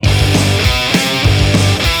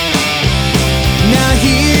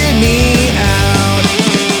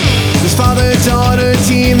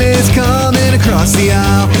across the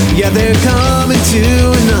aisle. Yeah, they're coming to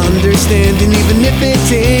an understanding, even if it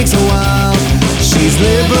takes a while. She's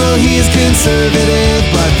liberal, he's conservative,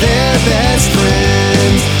 but they're best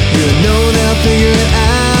friends. You know they'll figure it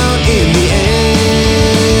out in the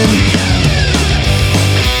end.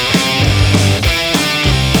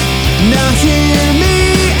 Now hear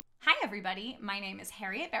me. Hi everybody, my name is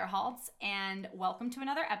Harriet Berholtz, and welcome to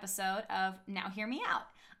another episode of Now Hear Me Out.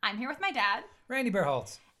 I'm here with my dad, Randy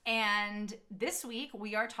Berholtz. and this week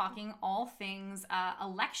we are talking all things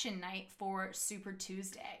election night for Super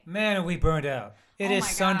Tuesday. Man, are we burned out. It Oh is my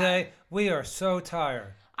God. Sunday. We are so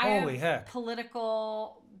tired. Holy I have heck.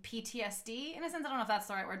 political PTSD, in a sense. I don't know if that's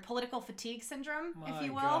the right word. Political fatigue syndrome, if My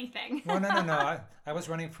you will. God. Anything. Well, no. I was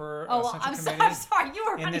running for Oh, well, Central I'm Committee sorry. You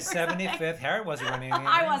were in running the for something. 75th. Harriet wasn't running anything.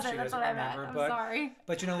 I wasn't. She That's doesn't what I meant. remember. I'm sorry.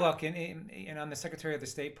 But you know, look, I'm the secretary of the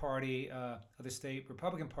state party, of the state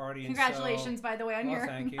Republican Party. And Congratulations, so, by the way, on well, your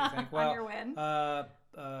thank you. on Well, your win.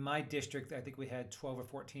 my district, I think we had 12 or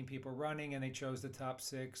 14 people running, and they chose the top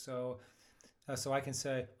 6. So I can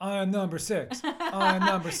say, I'm number 6. I'm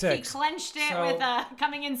number 6. He clenched it So- with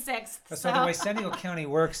coming in 6th. So the way San Diego County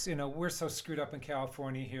works, we're so screwed up in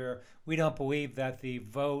California here. We don't believe that the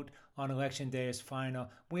vote on election day is final.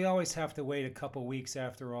 We always have to wait a couple weeks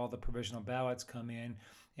after all the provisional ballots come in.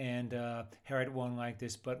 And Harriet won like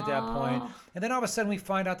this, but at that point, and then all of a sudden we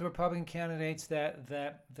find out the Republican candidates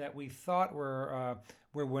that we thought were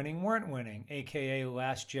winning weren't winning, aka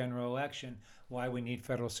last general election. Why we need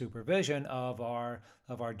federal supervision of our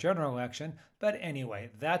general election. But anyway,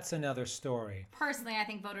 that's another story. Personally, I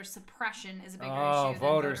think voter suppression is a bigger Oh, issue than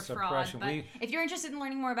voter voter fraud. suppression. But if you're interested in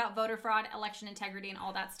learning more about voter fraud, election integrity, and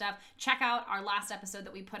all that stuff, check out our last episode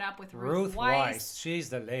that we put up with Ruth Weiss. She's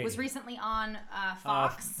the lady. Was recently on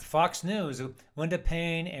Fox. Fox News. Linda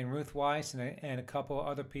Payne and Ruth Weiss and a couple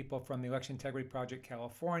other people from the Election Integrity Project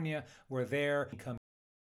California were there.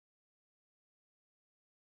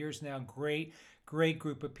 Years now, great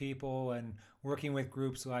group of people, and working with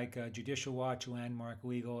groups like Judicial Watch, Landmark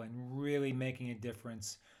Legal, and really making a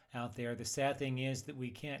difference out there. The sad thing is that we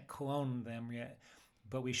can't clone them yet,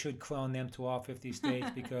 but we should clone them to all 50 states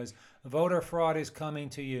because voter fraud is coming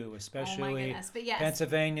to you, especially Oh my goodness. But yes.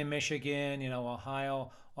 Pennsylvania, Michigan,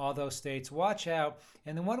 Ohio, all those states. Watch out.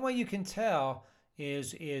 And the one way you can tell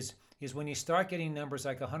is when you start getting numbers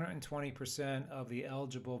like 120% of the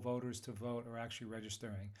eligible voters to vote are actually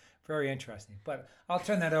registering. Very interesting. But I'll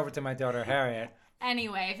turn that over to my daughter, Harriet.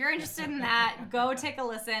 Anyway, if you're interested in that, go take a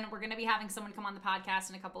listen. We're going to be having someone come on the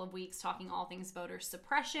podcast in a couple of weeks talking all things voter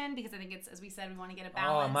suppression because I think it's, as we said, we want to get a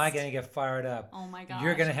balance. Oh, am I going to get fired up? Oh my gosh.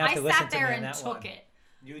 You're going to have to listen to me on that one. I sat there and took it.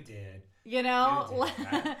 You did. You know,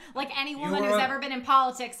 You did. like any woman who's ever been in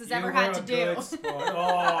politics has ever had to do. Good sport.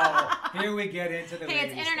 Oh, here we get into the Hey,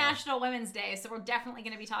 it's lady International Women's Day, so we're definitely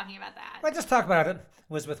going to be talking about that. Let's just talk about it,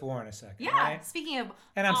 Elizabeth Warren, a second. Yeah, right? speaking of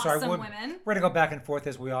And I'm awesome sorry, we're women. going to go back and forth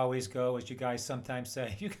as we always go, as you guys sometimes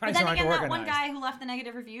say. You But guys then aren't again, that organized. one guy who left the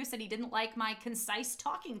negative review said he didn't like my concise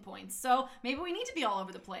talking points. So maybe we need to be all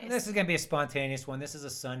over the place. This is going to be a spontaneous one. This is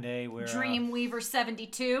a Sunday where... Dreamweaver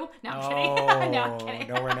 72. No, I'm kidding. Oh, no, I'm kidding.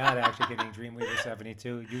 no, we're not actually getting Dreamweaver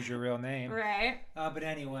 72. Use your real name. Right. But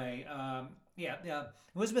anyway,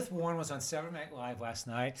 Elizabeth Warren was on Saturday Night Live last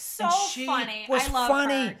night. So and she funny. Was I love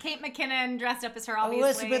funny. her. Kate McKinnon dressed up as her,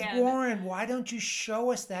 obviously. Elizabeth and- Warren, why don't you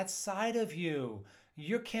show us that side of you?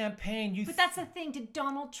 Your campaign, But that's the thing. Did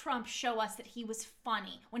Donald Trump show us that he was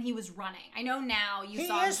funny when he was running? I know now you he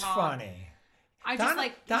saw is funny. I just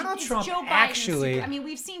Donald is Trump Joe Biden actually- super- I mean,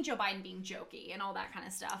 we've seen Joe Biden being jokey and all that kind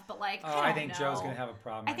of stuff, but like, Oh, I I think don't Joe's know. going to have a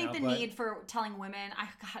problem. I think now, the but- need for telling women,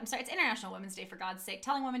 I'm sorry, it's International Women's Day for God's sake,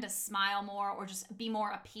 telling women to smile more or just be more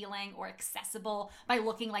appealing or accessible by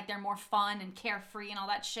looking like they're more fun and carefree and all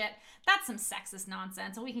that shit. That's some sexist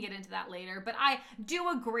nonsense, and we can get into that later. But I do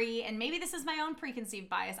agree, and maybe this is my own preconceived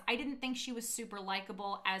bias. I didn't think she was super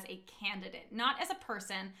likable as a candidate, not as a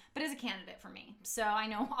person, but as a candidate for me. So I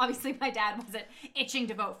know, obviously, my dad wasn't itching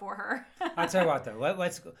to vote for her. I'll tell you what, though.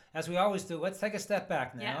 Let's, as we always do, let's take a step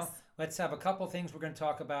back now. Yes. Let's have a couple things we're going to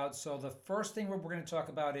talk about. So the first thing we're going to talk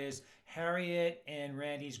about is Harriet and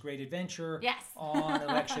Randy's great adventure Yes. on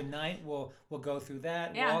election night. We'll go through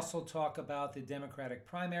that. Yeah. We'll also talk about the Democratic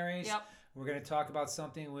primaries. Yep. We're going to talk about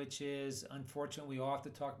something which is, unfortunately, we all have to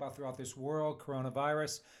talk about throughout this world,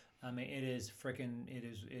 coronavirus. I mean, it's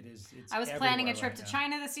I was planning a everywhere trip right to now.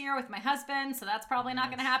 China this year with my husband, so that's probably not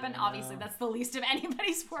going to happen. no. Obviously, that's the least of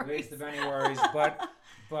anybody's worries. Least of any worries.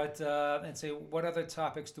 But and say, what other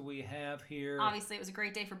topics do we have here? Obviously, it was a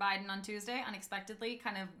great day for Biden on Tuesday, unexpectedly.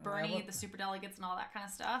 Kind of Bernie, we'll- the superdelegates, and all that kind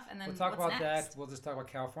of stuff. And then We'll talk what's about next? that. We'll just talk about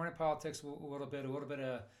California politics a little bit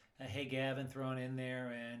of Hey Gavin thrown in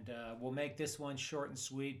there, and we'll make this one short and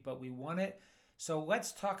sweet, but we want it. So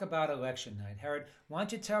let's talk about election night. Harriet, why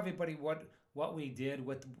don't you tell everybody what we did,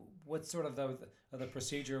 what sort of the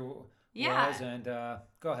procedure Yeah. was, and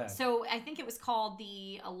go ahead. So I think it was called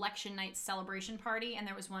the Election Night Celebration Party, and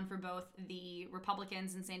there was one for both the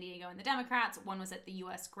Republicans in San Diego and the Democrats. One was at the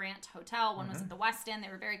U.S. Grant Hotel, one was at the Westin. They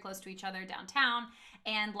were very close to each other downtown.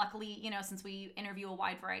 And luckily, since we interview a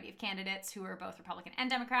wide variety of candidates who are both Republican and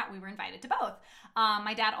Democrat, we were invited to both.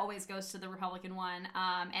 My dad always goes to the Republican one,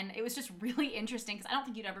 and it was just really interesting because I don't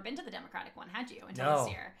think you'd ever been to the Democratic one, had you, until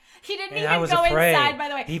this year? He didn't And I even was go afraid. inside, by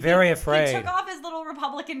the way. He very afraid. He took off his little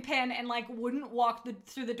Republican pin and wouldn't walk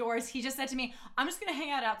through the doors. He just said to me, "I'm just gonna hang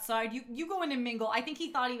out outside. You go in and mingle." I think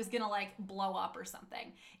he thought he was gonna blow up or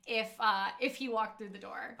something if he walked through the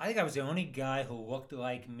door. I think I was the only guy who looked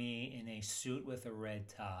like me in a suit with a red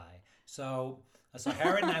tie. So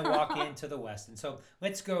Harriet and I walk into the Westin. So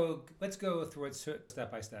let's go through it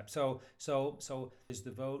step by step. So is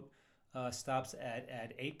the vote stops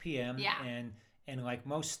at 8 p.m. Yeah. And like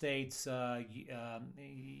most states,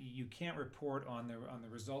 you can't report on the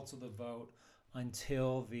results of the vote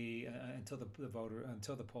until the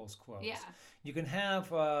polls close. Yeah. You can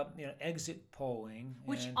have exit polling,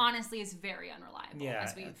 Which and, honestly is very unreliable. Yeah.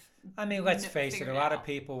 As we've I mean, let's face it. figured A lot out. of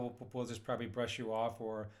people will just probably brush you off,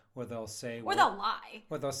 or they'll say, Or they'll lie.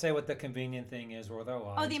 or they'll say what the convenient thing is, or they'll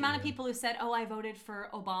lie. Oh, the to amount of you. people who said, "Oh, I voted for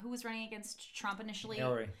Obama," who was running against Trump initially.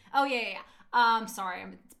 Hillary. Oh yeah. Sorry,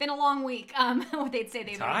 it's been a long week. They'd say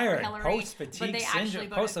they voted Tired. for Hillary, Post-fatigue but they actually syndrome.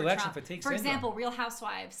 voted Post-election for Trump. fatigue For syndrome. example, Real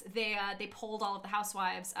Housewives, they polled all of the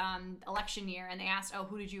housewives election year, and they asked, "Oh,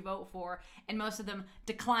 who did you vote for?" And most of them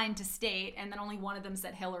declined to state, and then only one of them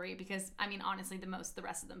said Hillary because, I mean, honestly, the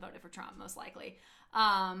rest of them voted for Trump most likely.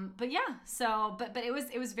 But yeah, so but it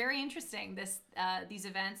was very interesting. These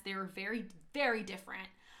events, they were very, very different.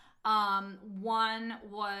 One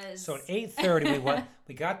was So at 8:30,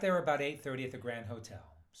 we got there about 8:30 at the Grand Hotel.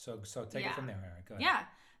 So take it from there, Eric. Go ahead. Yeah.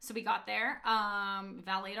 So we got there,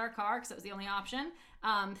 valeted our car because that was the only option.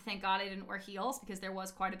 Thank God I didn't wear heels because there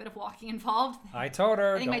was quite a bit of walking involved. I told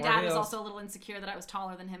her. I think my don't wear dad was heels. also a little insecure that I was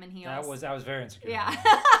taller than him in heels. I was very insecure. Yeah,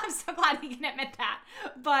 I'm so glad he can admit that.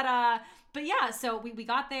 But yeah, so we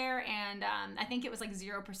got there, and I think it was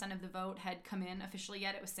 0% of the vote had come in officially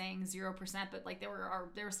yet. It was saying 0%, but there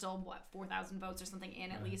were still 4,000 votes or something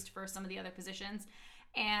in at least for some of the other positions.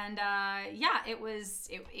 And yeah, it was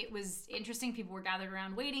interesting. People were gathered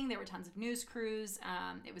around waiting. There were tons of news crews.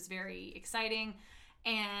 It was very exciting.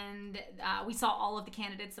 And we saw all of the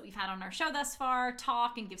candidates that we've had on our show thus far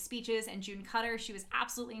talk and give speeches. And June Cutter, she was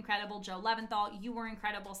absolutely incredible. Joe Leventhal, you were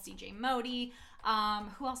incredible. CJ Modi.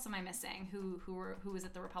 Who else am I missing? Who was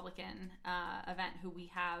at the Republican event? Who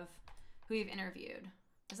we've interviewed?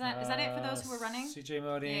 Is that it for those who were running? CJ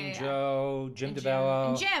Modi, Yeah. Joe, Jim And DeBello.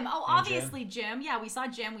 And Jim. Oh, And obviously Jim. Yeah, we saw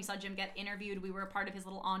Jim. We saw Jim get interviewed. We were a part of his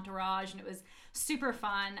little entourage, and it was super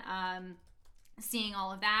fun. Seeing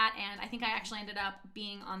all of that, and I think I actually ended up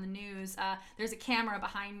being on the news. There's a camera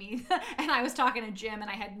behind me, and I was talking to Jim, and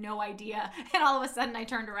I had no idea. And all of a sudden, I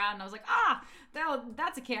turned around, and I was like,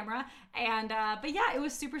 that's a camera. And but yeah, it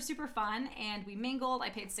was super, super fun, and we mingled. I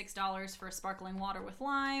paid $6 for sparkling water with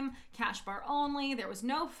lime, cash bar only. There was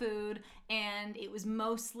no food, and it was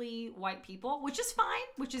mostly white people, which is fine,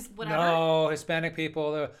 which is whatever. No, Hispanic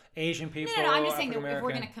people, the Asian people. No, I'm just saying that if African we're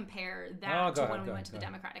American. going to compare that go to when ahead, we went to the go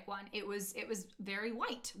ahead. Democratic one, it was very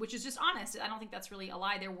white, which is just honest. I don't think that's really a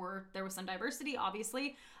lie. There was some diversity,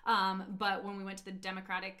 obviously, but when we went to the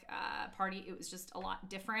Democratic Party, it was just a lot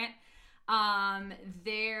different.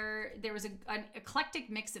 There was an eclectic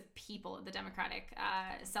mix of people at the Democratic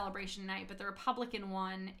celebration night, but the Republican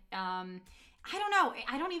one, I don't know.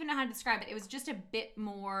 I don't even know how to describe it. It was just a bit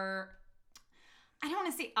more, I don't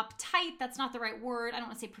want to say uptight. That's not the right word. I don't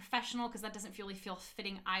want to say professional because that doesn't really feel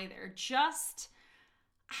fitting either. Just,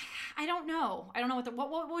 I don't know. I don't know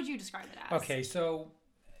what would you describe it as? Okay, so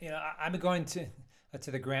I've been going to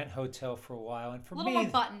the Grant Hotel for a while, and for A little me, more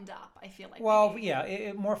buttoned up, I feel like. well, maybe.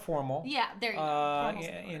 yeah, more formal. Yeah, there you go. Formal's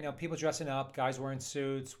the word. People dressing up, guys wearing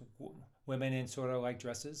suits, women in sort of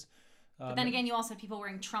dresses. But then again, you also have people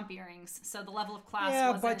wearing Trump earrings, so the level of class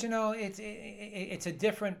Yeah, wasn't... but it's a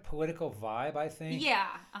different political vibe, I think. Yeah,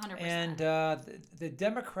 100%. And the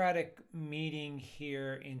Democratic meeting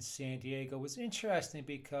here in San Diego was interesting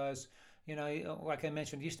because, like I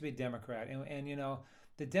mentioned, it used to be a Democrat, and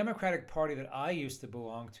the Democratic Party that I used to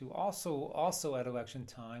belong to also at election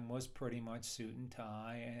time was pretty much suit and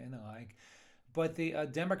tie and the like, but the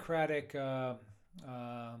Democratic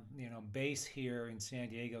base here in San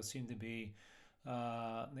Diego seemed to be,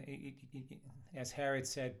 as Harriet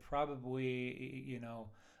said, probably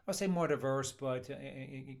I'll say more diverse, but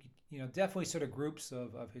definitely sort of groups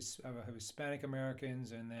of Hispanic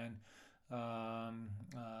Americans, and then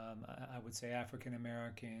I would say African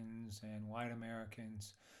Americans and white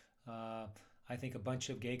Americans. I think a bunch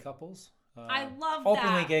of gay couples. I love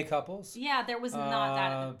openly that. gay couples. Yeah, there was not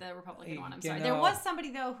that at the Republican one. I'm sorry. There was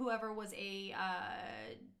somebody though, whoever was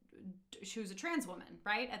she was a trans woman,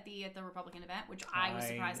 right, at the Republican event, which I was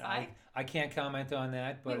surprised by. I can't comment on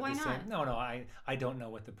that, but wait, why not? No, I don't know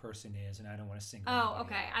what the person is, and I don't want to single. Oh,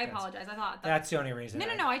 okay. I apologize. I thought that's the only reason.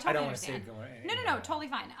 No, I totally don't understand. Want to No, totally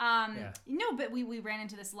fine. No, but we ran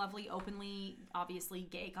into this lovely, openly, obviously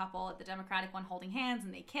gay couple at the Democratic one holding hands,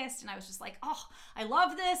 and they kissed, and I was just like, oh, I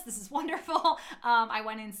love this. This is wonderful. I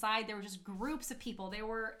went inside. There were just groups of people. There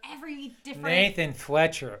were every different. Nathan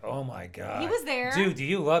Fletcher. Oh my God. He was there. Dude, do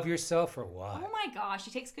you love yourself or what? Oh my gosh,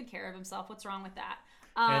 he takes good care of himself. What's wrong with that?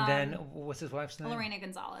 And then, what's his wife's name? Lorena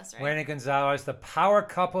Gonzalez, right? Lorena Gonzalez, the power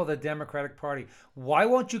couple of the Democratic Party. Why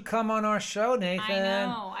won't you come on our show, Nathan? I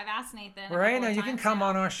know. I've asked Nathan. Lorena, you can come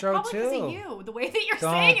on our show probably too. Probably because of you. The way that you're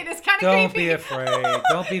saying it is kind of creepy. Don't be afraid.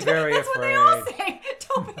 Don't be very That's afraid. That's what they all say.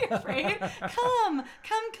 Don't be afraid. Come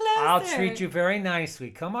closer. I'll treat you very nicely.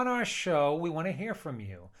 Come on our show. We want to hear from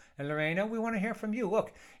you. And Lorena, we want to hear from you.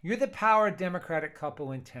 Look, you're the power Democratic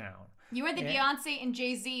couple in town. You are the Beyonce and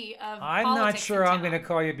Jay-Z of I'm politics not sure I'm going to town.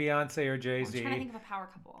 call you Beyonce or Jay-Z. I'm trying to think of a power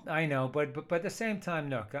couple. I know, but at the same time,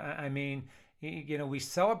 look, I mean, we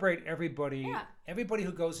celebrate everybody. Yeah. Everybody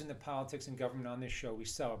who goes into politics and government on this show, we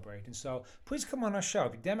celebrate. And so please come on our show.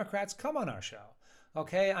 If you're Democrats, come on our show.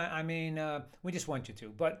 Okay? I mean, we just want you to.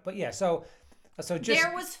 But yeah, so just...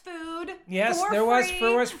 There was food. Yes, for there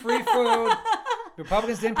free. was free food.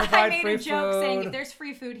 Republicans didn't provide free food. I made a joke saying, if there's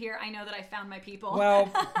free food here, I know that I found my people.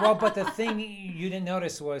 Well, but the thing you didn't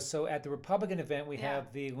notice was, so at the Republican event, we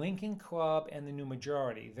have the Lincoln Club and the New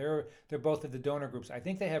Majority. They're both of the donor groups. I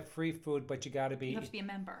think they have free food, but you have to be a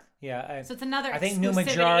member. Yeah. So it's another I think New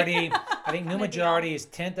Majority is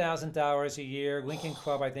 $10,000 a year. Lincoln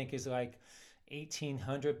Club, I think, is like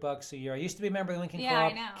 $1,800 a year. I used to be a member of the Lincoln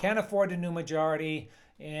Club. I know. Can't afford the New Majority.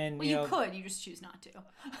 And you could, you just choose not to.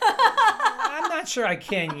 I'm not sure I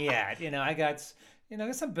can yet. I got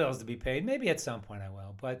some bills to be paid. Maybe at some point I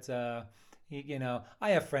will. But I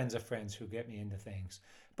have friends of friends who get me into things.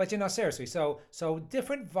 But seriously, so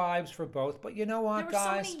different vibes for both. But you know what, guys?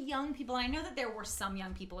 There were so many young people, and I know that there were some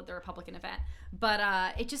young people at the Republican event, but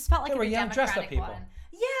it just felt like there were the young dressed up Democratic people. one.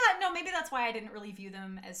 Yeah, no, maybe that's why I didn't really view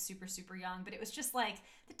them as super, super young. But it was just like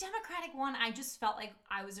the Democratic one, I just felt like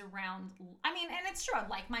I was around. I mean, and it's true,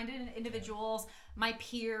 like-minded individuals, my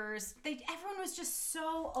peers. Everyone was just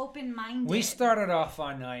so open-minded. We started off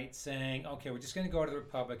our night saying, okay, we're just going to go to the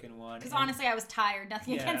Republican one. Because honestly, I was tired.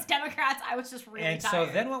 Nothing against Democrats. I was just really tired. And so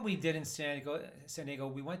then what we did in San Diego,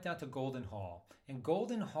 we went down to Golden Hall. And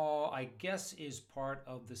Golden Hall, I guess, is part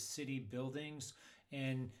of the city buildings.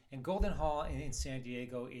 And Golden Hall in San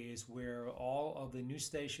Diego is where all of the news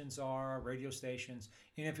stations are, radio stations,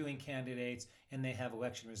 interviewing candidates, and they have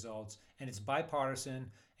election results. And it's bipartisan,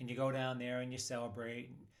 and you go down there and you celebrate.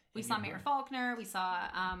 We saw Mayor Faulkner. We saw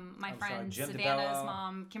my friend Savannah's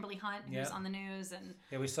mom, Kimberly Hunt, who's on the news. And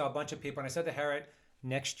we saw a bunch of people. And I said to Harriet,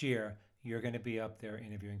 next year, you're going to be up there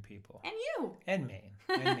interviewing people. And you. And me.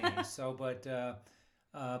 So,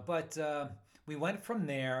 but we went from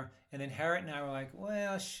there, and then Harriet and I were like,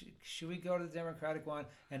 well, should we go to the Democratic one?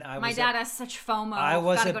 And my dad has such FOMO. I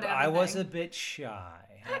was a bit shy.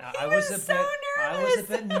 I was a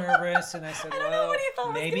bit nervous, and I said, well,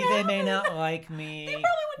 maybe they may not like me.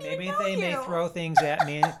 Maybe they may throw things at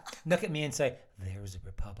me and look at me and say, there's a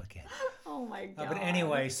Republican. Oh my God. But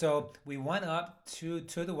anyway, so we went up to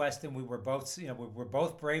the West, and we were both, we're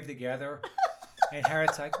both brave together. And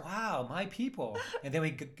Harriet's like, wow, my people. And then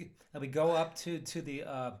we go up to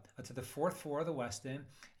the fourth floor of the Westin.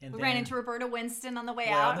 And we ran into Roberta Winston on the way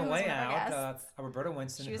out. On the way out, Roberta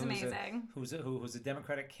Winston, she was amazing. Who's a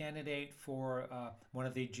Democratic candidate for one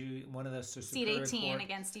of the seat 18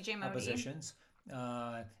 against DJ Modi positions.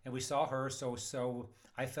 And we saw her, so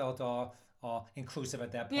I felt all inclusive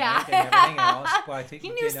at that point and everything else. But I think he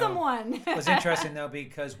knew someone. It was interesting though,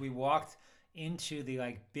 because we walked into the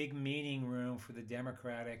big meeting room for the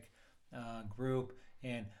Democratic group,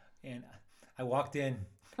 and I walked in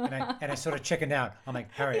and I sort of chickened out. I'm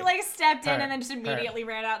like, Harriet. He stepped in and then just immediately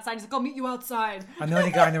ran outside. He's like, I'll meet you outside. I'm the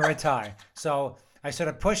only guy in the red tie, so I sort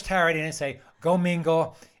of pushed Harriet in and say, go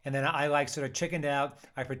mingle, and then I sort of chickened out.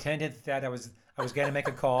 I pretended that I was going to make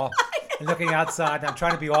a call. And looking outside, and I'm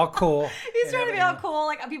trying to be all cool. He's trying to be all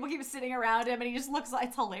cool. People keep sitting around him, and he just looks like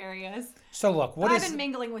it's hilarious. So look, I've been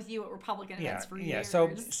mingling with you at Republican events for years. Yeah.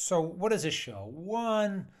 So what is this show?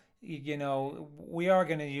 One, we are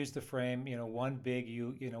going to use the frame, one big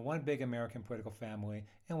one big American political family,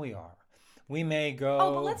 and we are. We may go.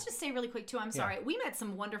 Oh, but let's just say really quick too. I'm sorry. We met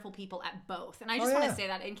some wonderful people at both, and I just want to say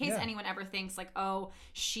that in case anyone ever thinks like, oh,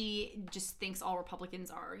 she just thinks all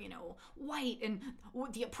Republicans are, white and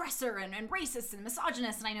the oppressor and racist and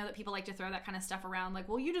misogynist. And I know that people like to throw that kind of stuff around, like,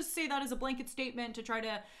 well, you just say that as a blanket statement to try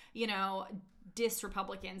to, diss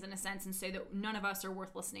Republicans in a sense and say that none of us are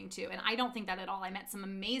worth listening to. And I don't think that at all. I met some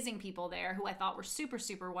amazing people there who I thought were super,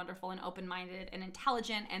 super wonderful and open-minded and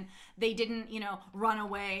intelligent, and they didn't, run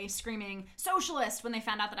away screaming socialist when they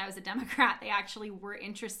found out that I was a Democrat. They actually were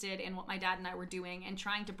interested in what my dad and I were doing and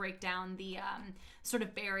trying to break down the sort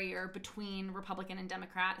of barrier between Republican and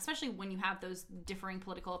Democrat, especially when you have those differing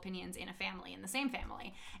political opinions in a family, in the same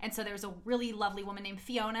family. And so there's a really lovely woman named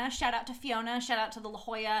Fiona. Shout out to Fiona. Shout out to the La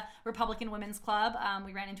Jolla Republican Women's Club.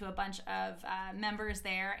 We ran into a bunch of members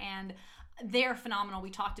there, and they're phenomenal.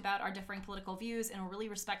 We talked about our differing political views in a really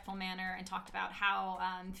respectful manner and talked about how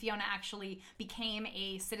Fiona actually became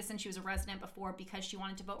a citizen. She was a resident before because she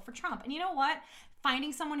wanted to vote for Trump. And you know what?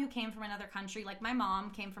 Finding someone who came from another country, like my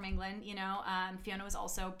mom came from England, Fiona was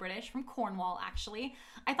also British, from Cornwall, actually.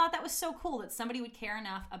 I thought that was so cool that somebody would care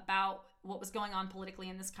enough about what was going on politically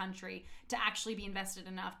in this country to actually be invested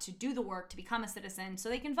enough to do the work to become a citizen so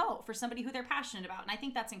they can vote for somebody who they're passionate about. And I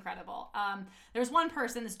think that's incredible. There's one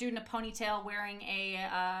person, this dude in a ponytail wearing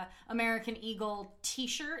a American Eagle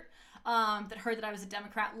t-shirt that heard that I was a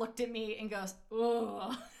Democrat, looked at me and goes,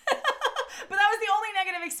 ugh. But that was the only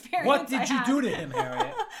negative experience. What did you do to him,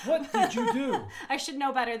 Harriet? What did you do? I should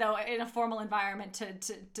know better, though, in a formal environment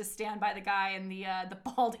to stand by the guy in the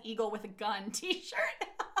bald eagle with a gun t-shirt.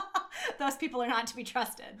 Those people are not to be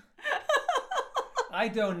trusted. I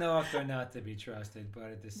don't know if they're not to be trusted, but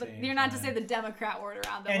at the same time. You're not to say the Democrat word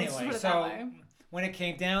around them. Anyway, so when it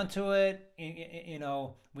came down to it,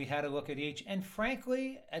 we had to look at each. And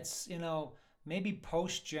frankly, it's, maybe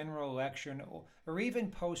post-general election or even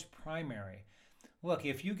post-primary. Look,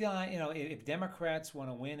 if you got, if Democrats want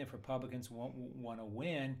to win, if Republicans want to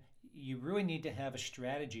win, you really need to have a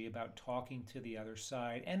strategy about talking to the other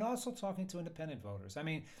side and also talking to independent voters. I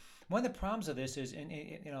mean, one of the problems of this is,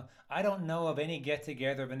 I don't know of any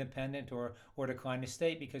get-together of independent or decline to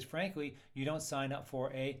state because, frankly, you don't sign up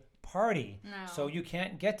for a party. No. So you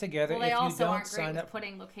can't get together if you don't sign up. Well, they also aren't great with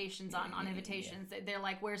putting locations on invitations. Yeah. They're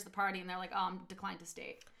like, where's the party? And they're like, oh, I'm declined to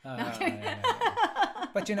state. No, I'm kidding.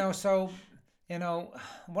 But,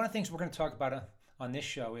 one of the things we're going to talk about on this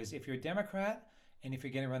show is if you're a Democrat and if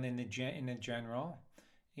you're going to run in the general,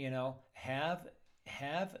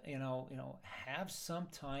 have some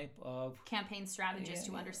type of campaign strategist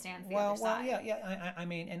who understands the other side. I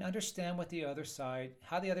mean, and understand what the other side,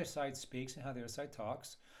 how the other side speaks and how the other side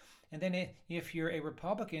talks. And then if you're a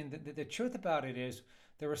Republican, the truth about it is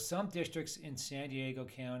there are some districts in San Diego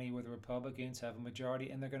County where the Republicans have a majority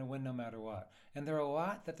and they're going to win no matter what. And there are a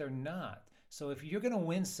lot that they're not. So if you're going to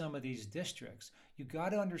win some of these districts, you got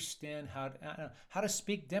to understand how to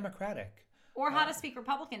speak Democratic. Or how to speak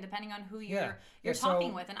Republican, depending on who you're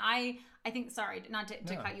talking with. And I think, sorry, not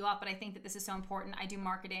to cut you off, but I think that this is so important. I do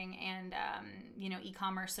marketing and,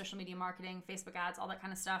 e-commerce, social media marketing, Facebook ads, all that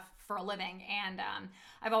kind of stuff for a living. And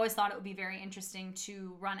I've always thought it would be very interesting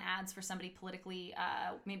to run ads for somebody politically,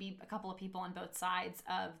 maybe a couple of people on both sides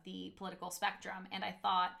of the political spectrum. And I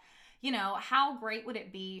thought, how great would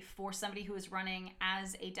it be for somebody who is running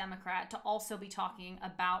as a Democrat to also be talking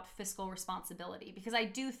about fiscal responsibility? Because I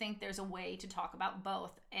do think there's a way to talk about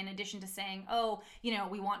both, in addition to saying,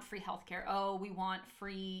 we want free healthcare. Oh, we want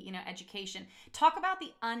free, education. Talk about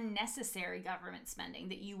the unnecessary government spending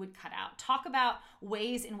that you would cut out. Talk about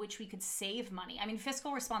ways in which we could save money. I mean,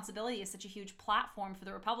 fiscal responsibility is such a huge platform for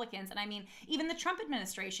the Republicans. And I mean, even the Trump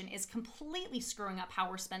administration is completely screwing up how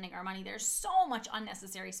we're spending our money. There's so much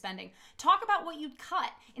unnecessary spending. Talk about what you'd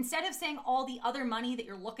cut. Instead of saying all the other money that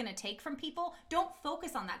you're looking to take from people, don't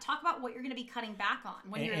focus on that. Talk about what you're going to be cutting back on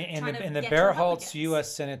when you're trying to get Bearholtz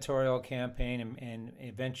U.S. senatorial campaign and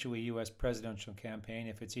eventually U.S. presidential campaign,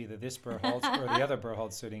 if it's either this Bearholtz or the other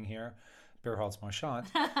Bearholtz sitting here, Bearholtz Marchant,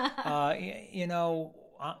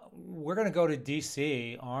 we're going to go to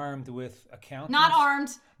D.C. armed with accountants. Not armed.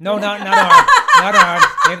 No, not armed. Not armed.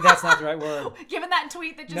 Maybe that's not the right word. Given that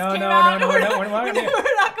tweet that just came out. No, we're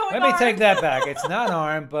not going Let me take that back. It's not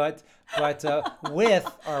armed, but with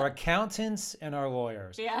our accountants and our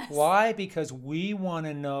lawyers. Yes. Why? Because we want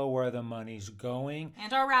to know where the money's going.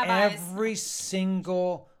 And our rabbis. Every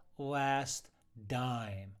single last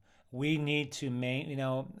dime. We need to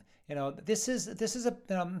this is a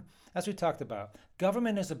as we talked about.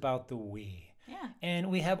 Government is about the we. Yeah. And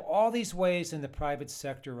we have all these ways in the private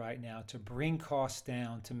sector right now to bring costs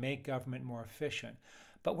down, to make government more efficient,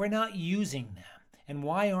 but we're not using them. And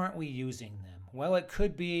why aren't we using them? Well, it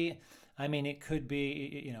could be, it could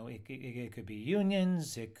be, it could be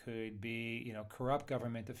unions, it could be, corrupt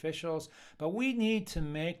government officials, but we need to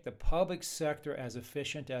make the public sector as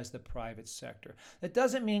efficient as the private sector. That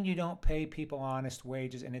doesn't mean you don't pay people honest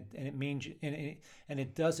wages, and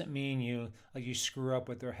it doesn't mean you screw up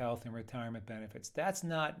with their health and retirement benefits. That's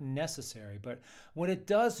not necessary. But what it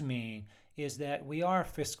does mean is that we are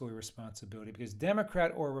fiscally responsibility, because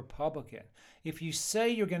Democrat or Republican, if you say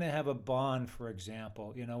you're going to have a bond, for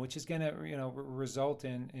example, which is going to result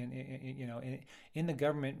in the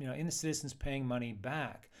government, in the citizens paying money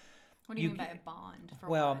back. What do you mean by a bond?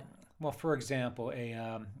 Well, for example,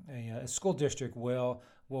 a school district will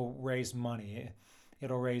raise money.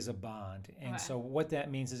 It'll raise a bond, and so what that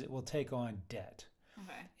means is it will take on debt,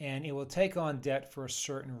 and it will take on debt for a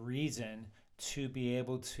certain reason, to be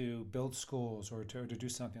able to build schools or to do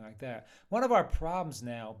something like that. One of our problems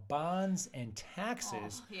now, bonds and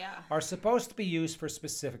taxes are supposed to be used for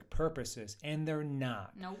specific purposes, and they're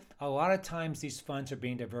not. Nope. A lot of times these funds are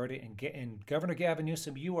being diverted, and Governor Gavin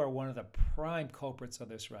Newsom, you are one of the prime culprits of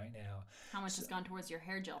this right now. How much has gone towards your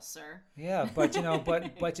hair gel, sir? Yeah, but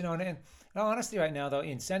and honestly right now though,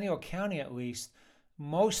 in San Diego County at least,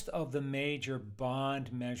 most of the major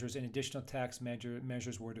bond measures and additional tax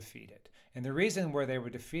measures were defeated. And the reason where they were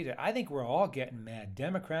defeated, I think we're all getting mad.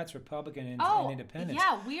 Democrats, Republican, and Independents.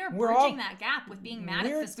 Yeah, we are bridging that gap with being mad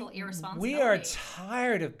at fiscal irresponsibility. We are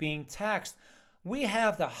tired of being taxed. We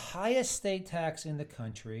have the highest state tax in the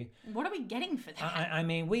country. What are we getting for that?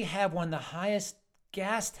 We have one of the highest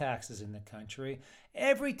gas taxes in the country.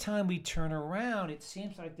 Every time we turn around, it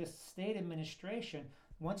seems like this state administration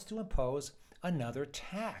wants to impose another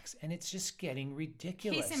tax, and it's just getting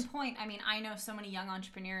ridiculous. Case in point, I know so many young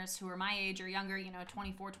entrepreneurs who are my age or younger,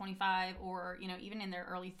 24, 25, or, even in their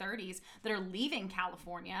early 30s, that are leaving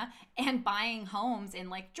California and buying homes in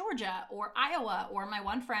like Georgia or Iowa, or my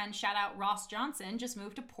one friend, shout out Ross Johnson, just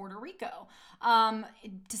moved to Puerto Rico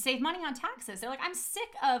to save money on taxes. They're like, I'm sick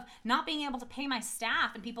of not being able to pay my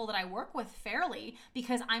staff and people that I work with fairly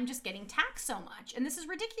because I'm just getting taxed so much. And this is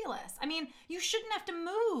ridiculous. You shouldn't have to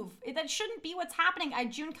move. That shouldn't be what's happening.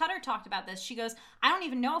 June Cutter talked about this. She goes, I don't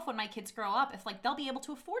even know if when my kids grow up, if they'll be able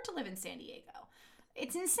to afford to live in San Diego.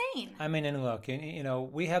 It's insane. And look,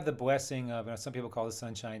 we have the blessing of, some people call it the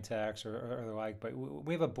sunshine tax or the like, but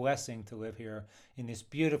we have a blessing to live here in this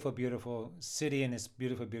beautiful, beautiful city, in this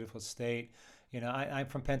beautiful, beautiful state. I'm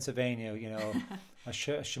from Pennsylvania,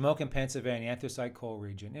 Shamokin, Pennsylvania, anthracite coal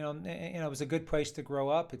region. It was a good place to grow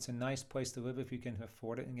up. It's a nice place to live if you can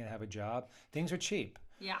afford it and you can have a job. Things are cheap.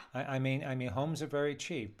 Yeah. Homes are very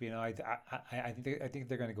cheap. I think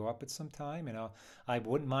they're going to go up at some time. I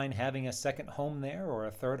wouldn't mind having a second home there or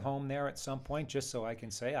a third home there at some point, just so I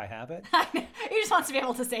can say I have it. He just wants to be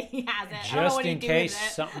able to say he has it. Just in case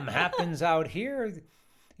something happens out here,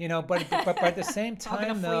 But at the same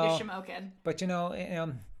time, though. But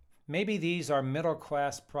maybe these are middle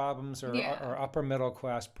class problems or upper middle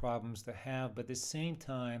class problems to have. But at the same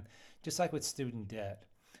time, just like with student debt,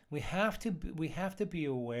 we have to be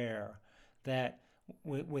aware that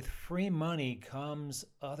with free money comes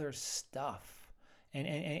other stuff,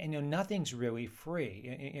 and nothing's really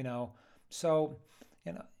free. So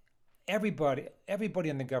everybody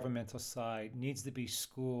on the governmental side needs to be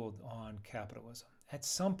schooled on capitalism at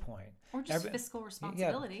some point. Or just fiscal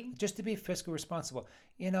responsibility. Yeah, just to be fiscal responsible.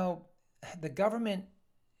 The government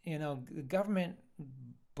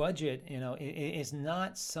budget, is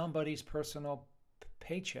not somebody's personal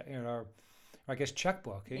paycheck or I guess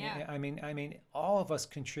checkbook. Yeah. All of us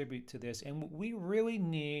contribute to this, and we really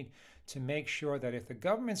need to make sure that if the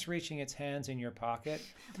government's reaching its hands in your pocket,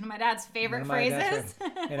 one of my dad's favorite phrases,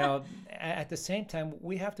 at the same time,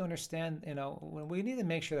 we have to understand, we need to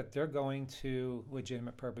make sure that they're going to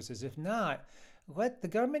legitimate purposes. If not, the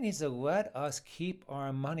government needs to let us keep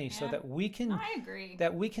our money so that we can. I agree.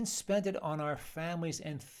 That we can spend it on our families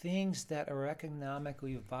and things that are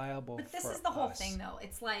economically viable. But this is the whole thing, though.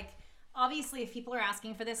 It's like, obviously, if people are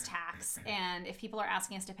asking for this tax, and if people are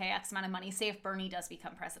asking us to pay X amount of money, say if Bernie does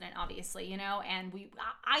become president, obviously, and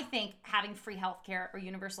I think having free healthcare or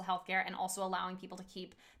universal healthcare, and also allowing people to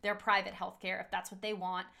keep their private healthcare if that's what they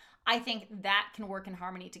want, I think that can work in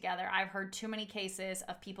harmony together. I've heard too many cases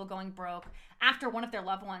of people going broke after one of their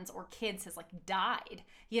loved ones or kids has died,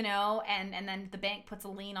 and then the bank puts a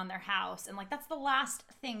lien on their house. And that's the last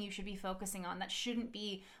thing you should be focusing on. That shouldn't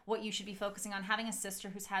be what you should be focusing on. Having a sister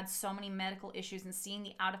who's had so many medical issues and seeing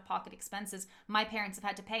the out-of-pocket expenses my parents have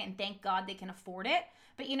had to pay, and thank God they can afford it.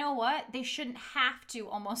 But you know what? They shouldn't have to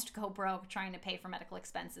almost go broke trying to pay for medical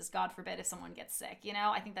expenses. God forbid if someone gets sick. You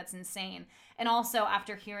know, I think that's insane. And also,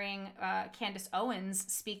 after hearing Candace Owens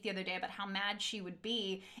speak the other day about how mad she would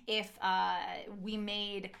be if we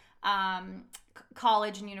made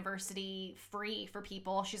college and university free for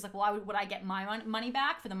people, she's like, well, would I get my money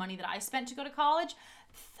back for the money that I spent to go to college?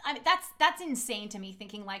 I mean, that's insane to me,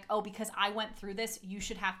 thinking like, oh, because I went through this, you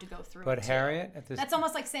should have to go through it But too. Harriet, That's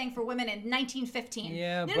almost like saying for women in 1915.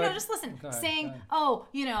 Yeah, no, just listen. go ahead, Saying, go ahead. oh,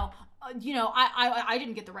 I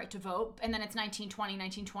didn't get the right to vote, and then it's 1920,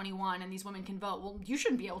 1921, and these women can vote. Well, you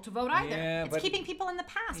shouldn't be able to vote either. Yeah, It's but- keeping people in the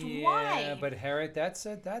past. Yeah, Why? but Harriet, that's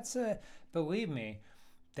a believe me,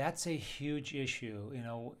 that's a huge issue. You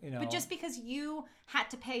know. But just because you had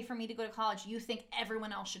to pay for me to go to college, you think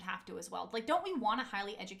everyone else should have to as well. Like, don't we want a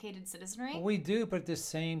highly educated citizenry? We do, but at the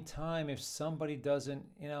same time, if somebody doesn't,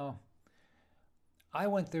 I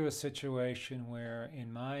went through a situation where in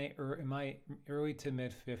my early to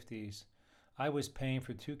mid 50s, I was paying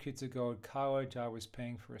for 2 kids to go to college. I was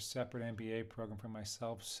paying for a separate MBA program for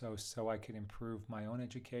myself so I could improve my own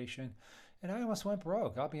education. And I almost went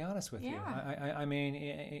broke. I'll be honest with you. Yeah. I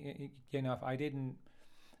mean, if I didn't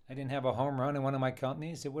have a home run in one of my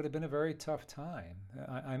companies, it would have been a very tough time.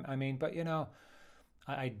 I mean, but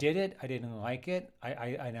I did it. I didn't like it.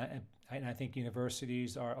 I think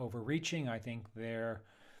universities are overreaching. I think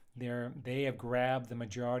they have grabbed the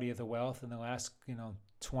majority of the wealth in the last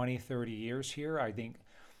 20, 30 years here. I think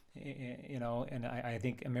and I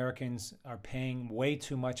think Americans are paying way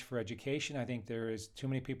too much for education. I think there is too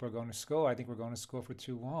many people are going to school. I think we're going to school for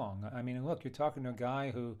too long. I mean, look, you're talking to a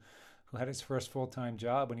guy who had his first full-time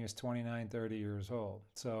job when he was 29, 30 years old.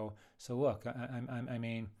 So look, I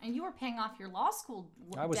mean... And you were paying off your law school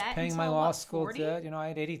debt. I was paying my until, law what, school 40? debt. I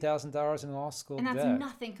had $80,000 in law school And that's debt.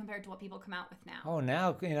 nothing compared to what people come out with now. Oh,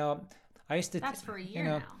 now, I used to... That's for a year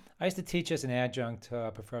now. I used to teach as an adjunct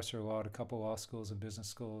professor of law at a couple law schools and business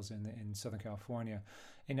schools in Southern California.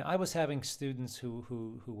 And I was having students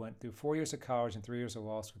who went through 4 years of college and 3 years of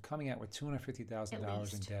law school coming out with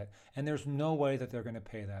 $250,000 in debt. And there's no way that they're going to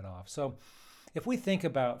pay that off. So if we think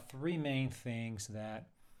about 3 main things that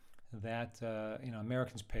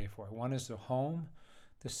Americans pay for, one is the home,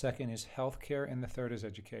 the second is healthcare, and the third is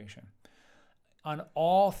education. On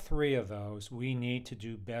all 3 of those, we need to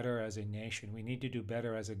do better as a nation. We need to do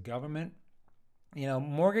better as a government.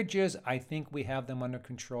 Mortgages, I think we have them under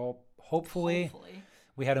control. Hopefully.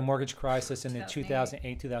 We had a mortgage crisis in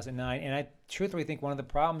 2008, 2009. And I truthfully think one of the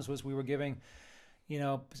problems was we were giving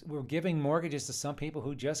mortgages to some people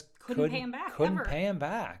who just couldn't pay them back. Couldn't ever. pay them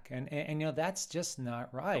back. And that's just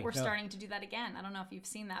not right. But we're starting to do that again. I don't know if you've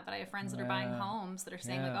seen that, but I have friends that are buying homes that are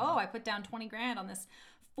saying like, oh, I put down $20,000 on this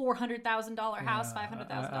 $400,000 house, $500,000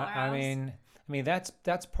 house. I mean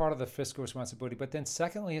that's part of the fiscal responsibility. But then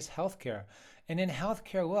secondly is healthcare, and in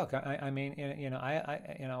healthcare, look, I mean,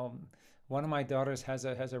 one of my daughters has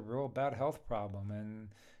a real bad health problem,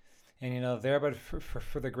 and there, but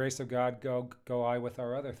for the grace of God, go I with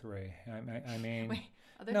our other 3. I mean, Wait,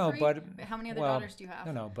 other no, 3? but How many other daughters do you have?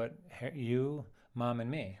 No, but you, Mom, and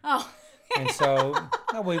me. Oh. And so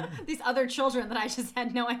these other children that I just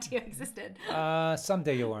had no idea existed.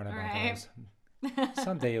 Someday you'll learn about Right. those.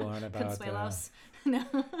 Someday you'll learn about Consuelos. No.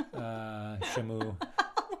 Shamu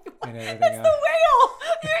and everything That's else. the whale.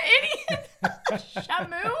 You're an idiot.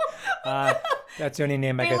 Shamu. That's the only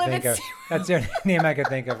name I They can live think in of. That's the only name I can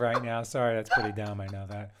think of right now. Sorry, that's pretty dumb. I know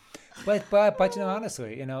that. But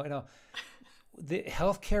honestly, the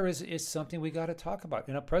healthcare is something we got to talk about.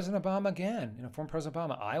 President Obama again. Former President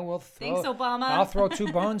Obama. Thanks, Obama. I'll throw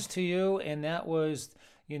 2 bones to you, and that was,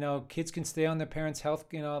 kids can stay on their parents' health,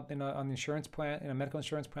 on the insurance plan, medical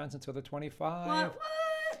insurance plans until they're 25. What?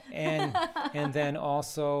 And then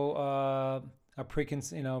also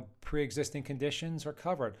pre-existing conditions are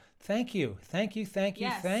covered. Thank you.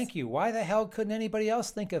 Yes. Why the hell couldn't anybody else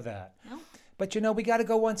think of that? No. But we got to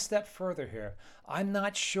go one step further here. I'm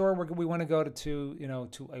not sure we want to go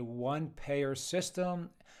to a one-payer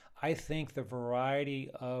system. I think the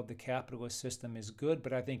variety of the capitalist system is good,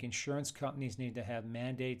 but I think insurance companies need to have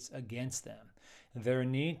mandates against them. There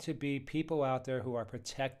need to be people out there who are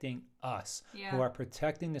protecting us, who are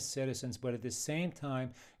protecting the citizens, but at the same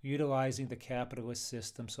time utilizing the capitalist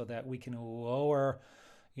system so that we can lower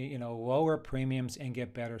premiums and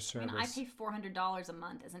get better service. I pay $400 a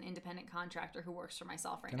month as an independent contractor who works for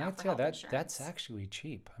myself right now for Can I health tell insurance. that's actually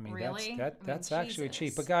cheap. I mean, Really? that's actually cheap.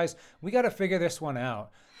 Jesus. But guys, we got to figure this one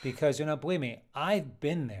out. Because, believe me, I've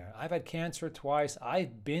been there. I've had cancer twice.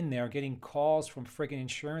 I've been there getting calls from freaking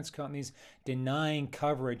insurance companies denying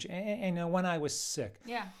coverage. And when I was sick,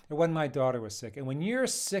 Yeah. or when my daughter was sick. And when you're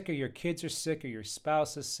sick, or your kids are sick, or your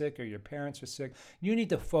spouse is sick, or your parents are sick, you need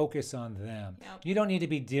to focus on them. Yep. You don't need to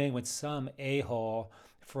be dealing with some a-hole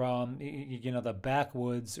from the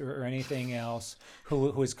backwoods or anything else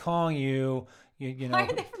who is calling you. Why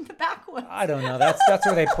are they from the backwoods? I don't know. That's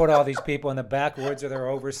where they put all these people in the backwoods, or they're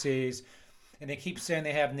overseas, and they keep saying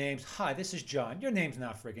they have names. Hi, this is John. Your name's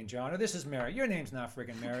not freaking John. Or this is Mary. Your name's not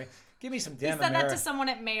freaking Mary. Give me some damn He said Mary. that to someone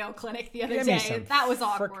at Mayo Clinic the other Give me day. some That was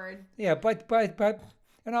awkward. Yeah, but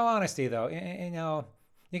in all honesty, though,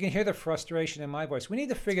 you can hear the frustration in my voice. We need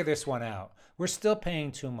to figure this one out. We're still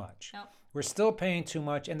paying too much. Nope. We're still paying too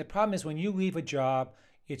much, and the problem is when you leave a job,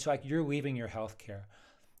 it's like you're leaving your health care.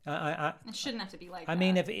 It shouldn't have to be like that. I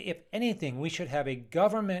mean, if anything, we should have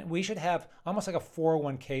almost like a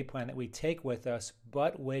 401k plan that we take with us,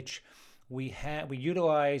 but which we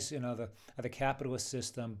utilize, the capitalist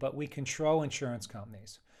system, but we control insurance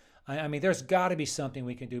companies. I mean, there's got to be something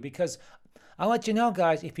we can do, because I'll let you know,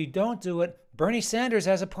 guys, if you don't do it, Bernie Sanders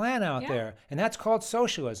has a plan out there, and that's called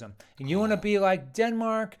socialism. And you want to be like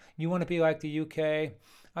Denmark, you want to be like the UK.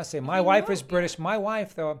 I say, my wife is British. My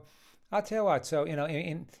wife, though, I'll tell you what. So,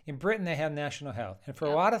 in Britain, they have national health. And for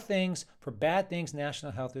a lot of things, for bad things,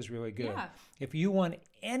 national health is really good. Yeah. If you want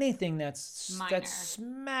anything that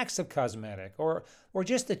smacks of cosmetic, or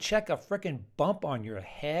just to check a freaking bump on your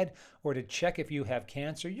head, or to check if you have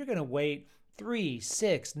cancer, you're going to wait 3,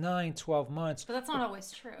 6, 9, 12 months. But that's not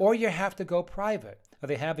always true. Or you have to go private.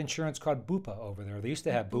 They have insurance called Bupa over there. They used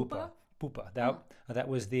to have Bupa. Bupa. That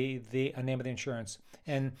was the name of the insurance.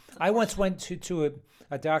 And I once went to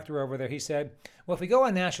a doctor over there. He said, well, if we go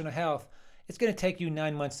on national health, it's going to take you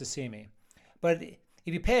 9 months to see me. But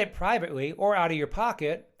if you pay it privately or out of your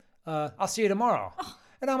pocket, I'll see you tomorrow.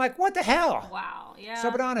 And I'm like, what the hell? Wow. Yeah.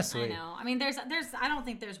 So, but honestly. I know. I mean, I don't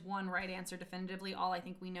think there's one right answer definitively. All I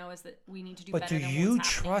think we know is that we need to do But better do than you what's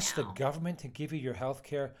happening trust the now. government to give you your health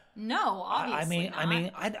care? No, obviously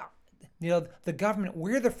not. The government,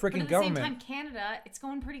 we're the freaking But at the government. same time, Canada, it's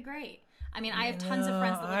going pretty great. I mean, I have tons of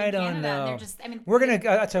friends that live I in don't Canada. know. And they're just, We're going to,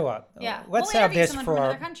 I'll tell you what. Yeah. Let's We'll have interview this someone for from our.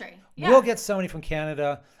 another country. Yeah. We'll get somebody from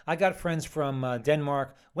Canada. I got friends from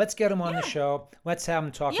Denmark. Let's get them on the show. Let's have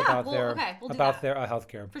them talk about we'll do that. their health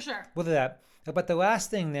care. For sure. We'll do that. But the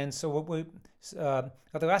last thing then, the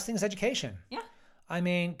last thing is education. Yeah. I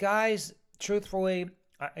mean, guys, truthfully,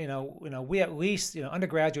 we at least,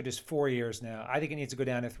 undergraduate is 4 years now. I think it needs to go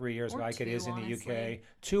down to 3 years, Or like it 2, is in the honestly. UK.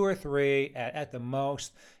 2 or 3 at the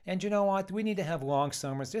most. And you know what? We need to have long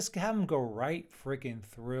summers. Just have them go right freaking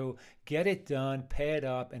through, get it done, pay it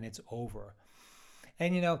up, and it's over.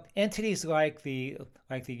 And entities like the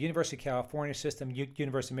University of California system,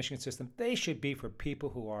 University of Michigan system, they should be for people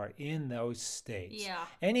who are in those states. Yeah.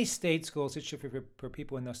 Any state schools, it should be for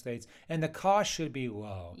people in those states, and the cost should be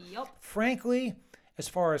low. Yep. Frankly, as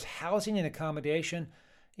far as housing and accommodation,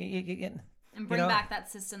 And bring back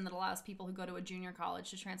that system that allows people who go to a junior college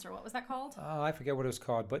to transfer. What was that called? Oh, I forget what it was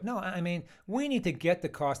called. But no, I mean, we need to get the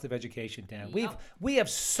cost of education down. Yep. We have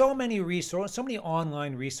so many resources, so many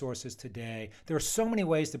online resources today. There are so many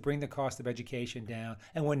ways to bring the cost of education down,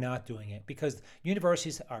 and we're not doing it because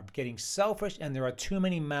universities are getting selfish and there are too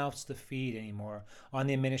many mouths to feed anymore on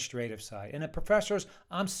the administrative side. And the professors,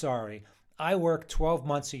 I'm sorry, I work 12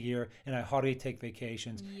 months a year and I hardly take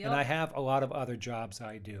vacations. Yep. And I have a lot of other jobs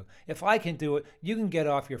I do. If I can do it, you can get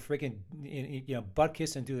off your freaking butt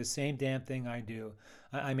kiss and do the same damn thing I do.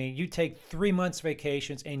 I mean, you take 3 months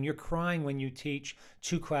vacations and you're crying when you teach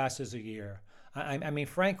 2 classes a year. I mean,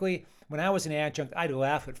 frankly, when I was an adjunct, I'd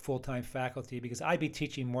laugh at full-time faculty because I'd be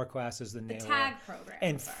teaching more classes than they were. The TAG program.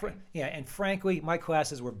 And frankly, my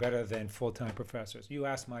classes were better than full-time professors. You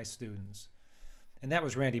ask my students. And that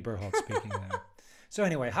was Randy Burholt speaking there. So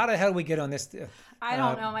anyway, how the hell did we get on this? I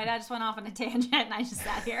don't know. My dad just went off on a tangent and I just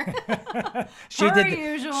sat here. She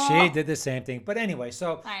usual. did the same thing. But anyway,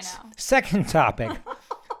 so I know. Second topic.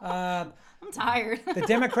 I'm tired. The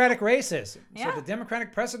Democratic races. Yeah. So the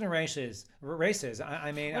Democratic president races.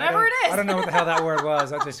 I mean, Whatever it is. I don't know what the hell that word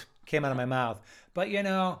was. That just came out of my mouth. But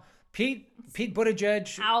Pete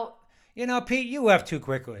Buttigieg. Out. Pete, you left too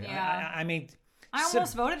quickly. Yeah. I mean. I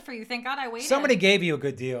almost voted for you. Thank God I waited. Somebody gave you a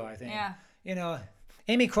good deal, I think. Yeah.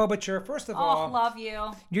 Amy Klobuchar, first of all. love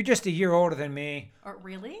you. You're just a year older than me. Or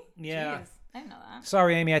really? Yeah. Jeez, I didn't know that.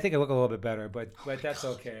 Sorry, Amy. I think I look a little bit better, but that's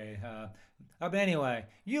okay. But anyway,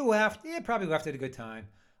 you left. You probably left at a good time.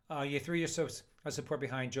 You threw your support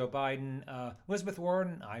behind Joe Biden. Elizabeth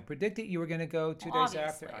Warren, I predicted you were going to go 2 days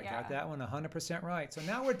after. I got that one 100% right. So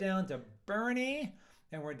now we're down to Bernie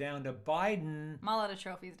and we're down to Biden I'm all out of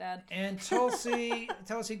trophies, Dad. and Tulsi.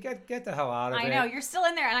 Tulsi, get the hell out of it. I know, you're still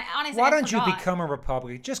in there, and I honestly Why I don't you forgot. become a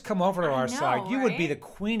Republican? Just come over to I our know, side. You would be right? the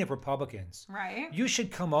queen of Republicans. Right? You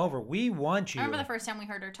should come over. We want you. I remember the first time we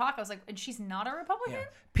heard her talk, I was like, and she's not a Republican? Yeah.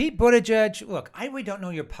 Pete Buttigieg, look, I really don't know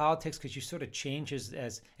your politics because you sort of change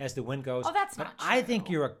as the wind goes. Oh, that's but not I think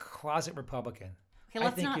true. you're a closet Republican. Okay, I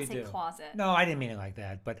let's think not you say do. closet. No, I didn't mean it like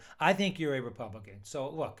that, but I think you're a Republican. So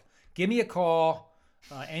look, give me a call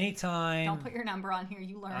anytime. Don't put your number on here,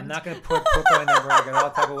 you learned. I'm not going to put my number. I get all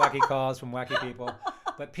type of wacky calls from wacky people.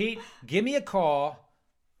 But Pete, give me a call.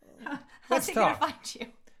 How's Let's he talk. gonna find you?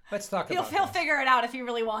 Let's talk He'll about this. figure it out if he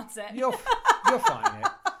really wants it. You'll find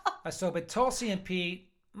it. But Tulsi and Pete,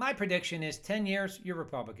 my prediction is 10 years, you're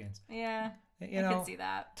Republicans. Yeah, You I know, can see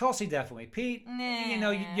that. Tulsi definitely. Pete, you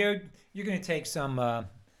know, Nah. you're going to take some.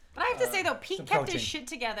 But I have to say though, Pete some kept coaching. his shit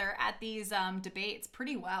together at these debates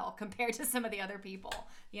pretty well compared to some of the other people,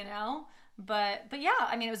 you know. But yeah,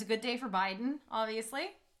 I mean, it was a good day for Biden, obviously.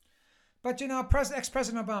 But you know,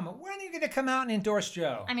 ex-President Obama, when are you going to come out and endorse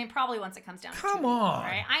Joe? I mean, probably once it comes down. Come to it, on.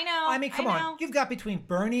 right? I know. I mean, come know. on. You've got between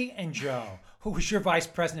Bernie and Joe, who was your vice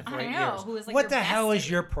president for I 8 know, years. who was, like, what your the hell is bestie.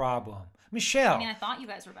 your problem? Michelle, I mean, I thought you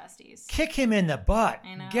guys were besties. kick him in the butt.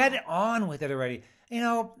 I know. Get on with it already. You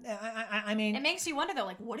know, I mean, It makes you wonder though,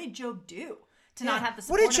 like, what did Joe do to not have the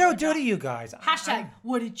what support? did Joe of do to you guys? Hashtag,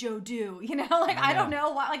 what did Joe do? You know, like, I don't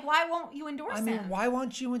know. Why won't you endorse I mean, him? why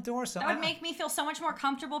won't you endorse him? That would make me feel so much more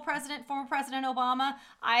comfortable, former President Obama.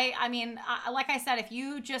 I mean, like I said, if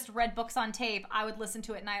you just read books on tape, I would listen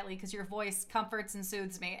to it nightly because your voice comforts and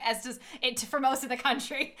soothes me, as does it for most of the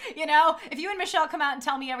country. You know, if you and Michelle come out and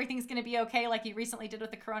tell me everything's going to be okay, like you recently did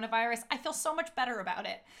with the coronavirus, I feel so much better about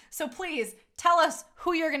it. So please tell us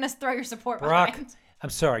who you're going to throw your support Brock, behind. I'm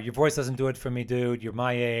sorry, your voice doesn't do it for me, dude. You're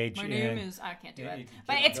my age. My and- name is, I can't do Yeah, it, you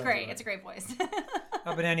but can't- it's don't great. do it. It's a great voice.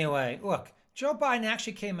 But anyway, look, Joe Biden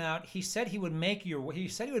actually came out. He said he would make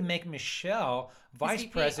Michelle vice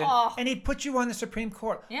VP. president, Oh. and he'd put you on the Supreme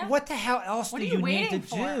Court. Yeah. What the hell else What do are you you need to waiting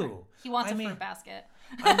for? do? He wants I a mean, fruit basket.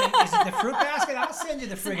 I mean, is it the fruit basket? I'll send you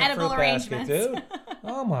the friggin' edible fruit basket, arrangements. dude.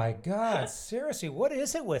 Oh my God, seriously, what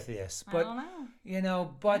is it with this? But I don't know. you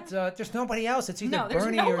know, there's nobody else. It's either No, there's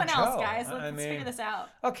Bernie no or one Joe. else, guys. Let's I mean, figure this out.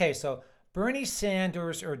 Okay, so Bernie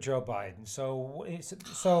Sanders or Joe Biden. So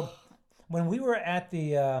when we were at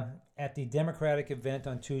the Democratic event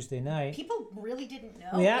on Tuesday night, People really didn't know.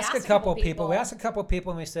 we asked a couple people. We asked a couple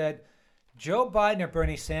people, and we said, Joe Biden or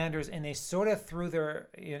Bernie Sanders, and they sort of threw their,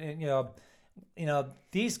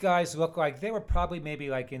 these guys look like they were probably maybe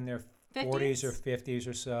like in their 40s or 50s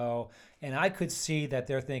or so, and I could see that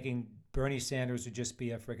they're thinking Bernie Sanders would just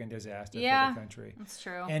be a freaking disaster for the country. That's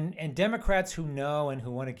true. And Democrats who know and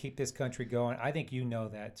who want to keep this country going, I think you know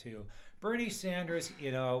that too. Bernie Sanders,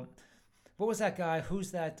 what was that guy?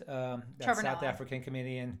 Who's that? That Trevor South Noah. African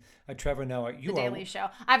comedian, Trevor Noah. The Daily Show.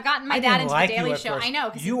 I've gotten my I dad didn't into like the you Daily at Show. first. I know,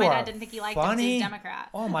 because You my are dad didn't think he liked him 'cause funny. he's a Democrat.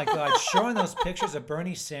 Oh my God, showing those pictures of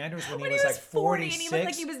Bernie Sanders when, When he was like 40 46. and he looked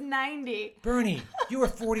like he was 90. Bernie, you were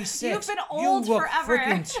 46. You've been old you look forever.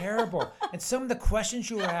 freaking terrible. And some of the questions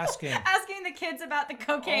you were asking. Asking the kids about the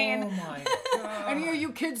cocaine. Oh my God. Any of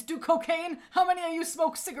you kids do cocaine? How many of you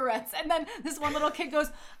smoke cigarettes? And then this one little kid goes,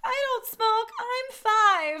 I don't smoke.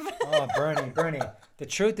 I'm 5. Oh, Bernie. The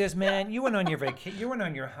truth is, man, you went on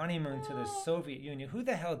your honeymoon to the Soviet Union. Who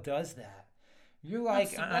the hell does that? You're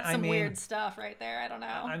like, That's I some mean, weird stuff right there. I don't know.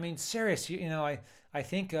 I mean, serious. I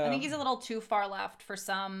think. I think he's a little too far left for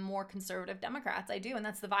some more conservative Democrats. I do, and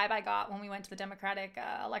that's the vibe I got when we went to the Democratic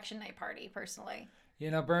election night party. Personally,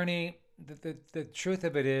 Bernie. The truth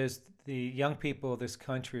of it is, the young people of this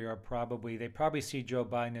country they probably see Joe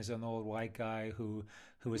Biden as an old white guy who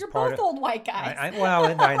is you're part both of. old white guys. I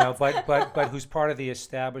know, but who's part of the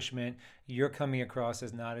establishment. You're coming across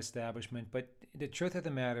as not establishment. But the truth of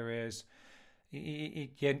the matter is,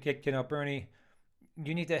 Bernie,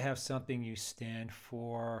 you need to have something you stand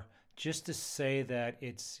for. Just to say that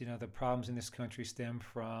it's, the problems in this country stem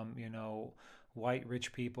from, white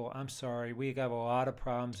rich people. I'm sorry, we got a lot of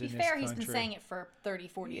problems in this country. To be fair, he's been saying it for 30,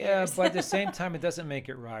 40 Yeah, years. but at the same time, it doesn't make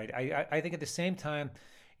it right. I think at the same time,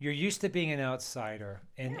 you're used to being an outsider.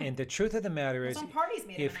 And the truth of the matter is, Some parties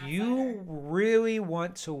made him if an you really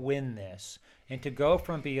want to win this and to go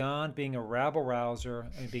from beyond being a rabble-rouser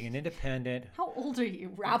and being an independent. How old are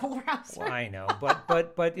you, rabble-rouser? Well, I know,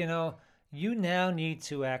 but you now need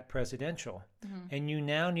to act presidential. Mm-hmm. And you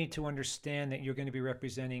now need to understand that you're going to be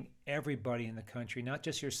representing everybody in the country, not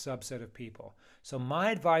just your subset of people. So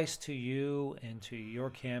my advice to you and to your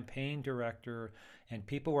campaign director and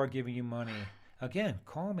people who are giving you money, again,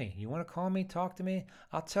 call me. You want to call me, talk to me?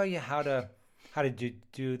 I'll tell you how to how to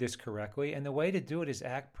do this correctly. And the way to do it is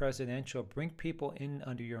act presidential. Bring people in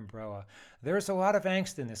under your umbrella. There's a lot of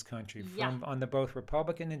angst in this country from on the both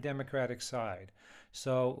Republican and Democratic side.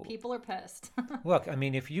 So people are pissed. look, I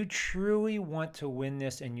mean, if you truly want to win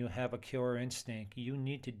this and you have a killer instinct, you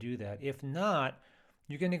need to do that. If not,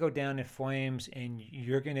 you're going to go down in flames, and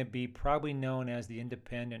you're going to be probably known as the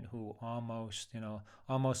independent who almost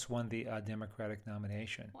won the Democratic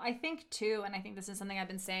nomination. Well, I think too, and I think this is something I've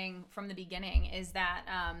been saying from the beginning, is that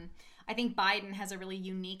I think Biden has a really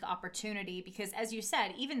unique opportunity because, as you said,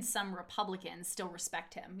 even some Republicans still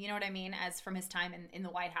respect him. You know what I mean? As from his time in the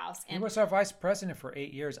White House. And he was our vice president for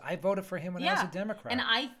 8 years. I voted for him when I was a Democrat. And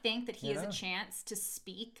I think that he has a chance to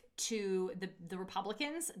speak to the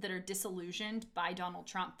Republicans that are disillusioned by Donald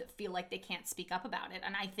Trump, that feel like they can't speak up about it.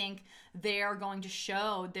 And I think they're going to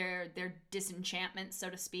show their disenchantment, so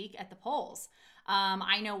to speak, at the polls.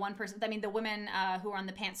 I know one person, I mean, the women who are on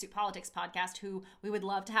the Pantsuit Politics podcast, who we would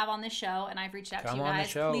love to have on this show, and I've reached out to you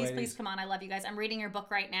guys. Please come on. I love you guys. I'm reading your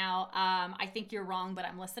book right now. I think you're wrong, but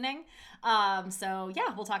I'm listening. So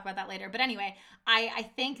yeah, we'll talk about that later. But anyway,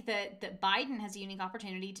 I think that Biden has a unique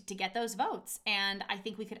opportunity to get those votes, and I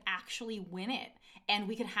think we could actually win it. And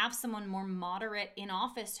we could have someone more moderate in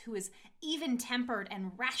office who is even-tempered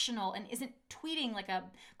and rational and isn't tweeting like a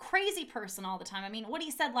crazy person all the time. I mean, what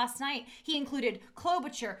he said last night, he included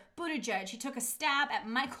Klobuchar, Buttigieg. He took a stab at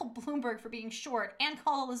Michael Bloomberg for being short and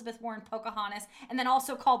called Elizabeth Warren Pocahontas, and then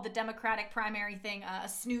also called the Democratic primary thing a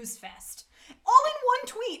snooze fest. All in one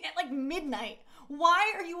tweet at like midnight.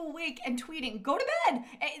 Why are you awake and tweeting? Go to bed.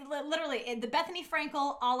 Literally, the Bethany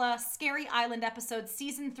Frankel a la Scary Island episode,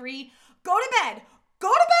 season 3. Go to bed.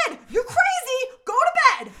 Go to bed. You're crazy. Go to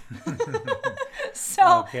bed.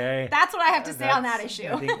 So that's what I have to say on that issue.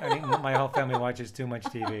 I think my whole family watches too much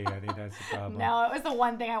TV. I think that's the problem. No, it was the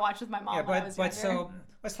one thing I watched with my mom when I was younger. So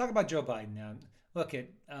let's talk about Joe Biden now. Look at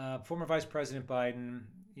former Vice President Biden.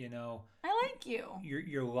 You know, I like you.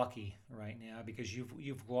 You're lucky right now because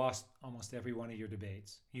you've lost almost every one of your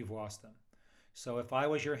debates. You've lost them. So if I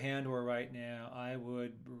was your handler right now, I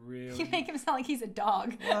would really... You make him sound like he's a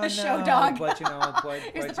dog, show dog. But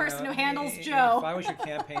he's the person who handles Joe. If I was your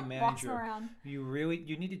campaign manager,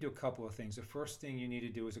 you need to do a couple of things. The first thing you need to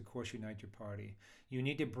do is, of course, unite your party. You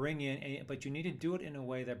need to bring in, but you need to do it in a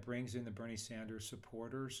way that brings in the Bernie Sanders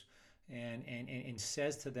supporters and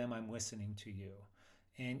says to them, I'm listening to you.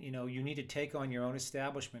 And, you need to take on your own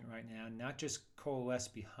establishment right now, not just coalesce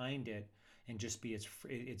behind it and just be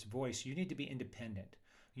its voice. You need to be independent.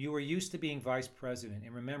 You were used to being vice president.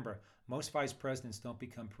 And remember, most vice presidents don't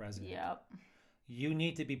become president. Yep. You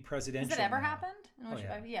need to be presidential. Has it ever now. happened?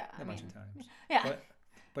 Yeah. A bunch of times. Yeah.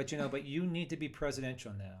 But you need to be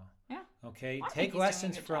presidential now. Yeah. Okay. Take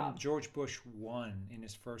lessons from George Bush 1 in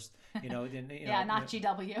his first, not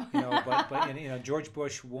GW. But George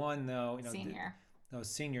Bush 1 though, Senior.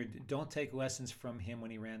 Senior, don't take lessons from him when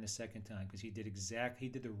he ran the second time because he did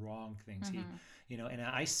the wrong things. Mm-hmm. And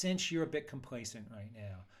I sense you're a bit complacent right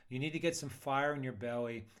now. You need to get some fire in your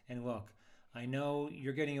belly. And look, I know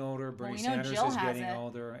you're getting older. Bernie Sanders is getting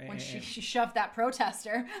older. When she shoved that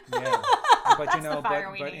protester. Yeah, but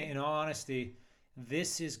but in all honesty,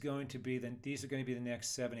 these are going to be the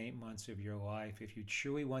next 7-8 months of your life. If you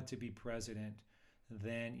truly want to be president,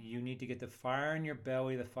 then you need to get the fire in your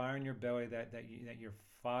belly that your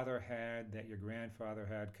father had, that your grandfather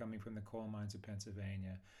had, coming from the coal mines of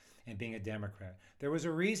Pennsylvania and being a Democrat. There was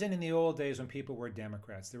a reason in the old days when people were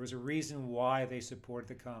Democrats. There was a reason why they supported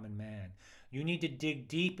the common man. You need to dig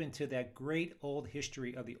deep into that great old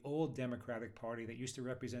history of the old Democratic Party that used to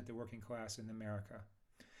represent the working class in America.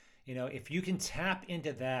 If you can tap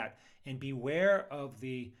into that and beware of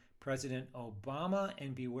the President Obama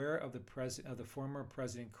and beware of the former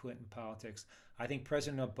President Clinton politics. I think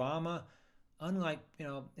President Obama, unlike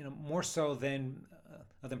more so than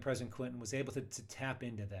President Clinton, was able to tap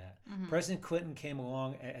into that. Mm-hmm. President Clinton came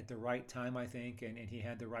along at the right time, I think, and he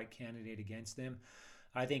had the right candidate against him.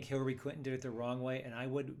 I think Hillary Clinton did it the wrong way, and I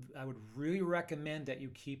would really recommend that you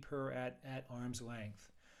keep her at arm's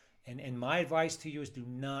length. And my advice to you is do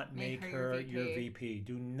not make her your VP.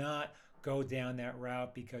 Do not go down that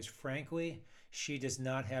route because, frankly, she does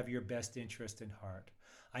not have your best interest in heart.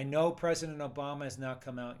 I know President Obama has not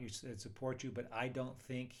come out and support you, but I don't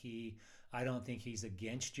think he's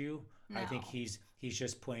against you. No. I think he's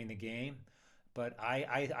just playing the game. But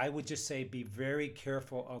I would just say be very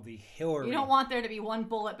careful of the Hillary. You don't want there to be one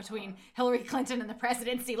bullet between Hillary Clinton and the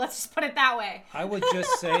presidency. Let's just put it that way. I would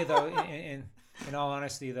just say, though, in all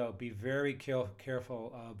honesty, though, be very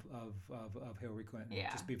careful of Hillary Clinton. Yeah.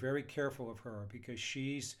 Just be very careful of her because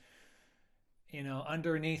she's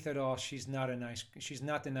underneath it all, she's not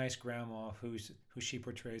the nice grandma who she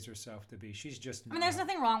portrays herself to be. She's just I mean, there's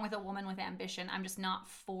nothing wrong with a woman with ambition. I'm just not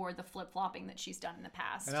for the flip-flopping that she's done in the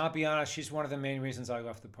past. And I'll be honest, she's one of the main reasons I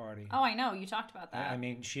left the party. Oh, I know. You talked about that. I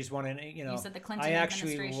mean, she's one of, you said the Clinton I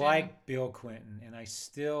actually administration. like Bill Clinton, and I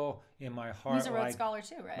still, in my heart, He's a Rhodes Scholar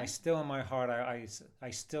too, right? I still, in my heart, I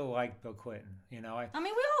still like Bill Clinton. I mean,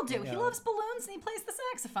 we all do. He loves balloons and he plays the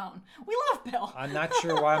saxophone. We love Bill. I'm not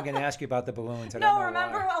sure why I'm going to ask you about the balloons. I don't No, know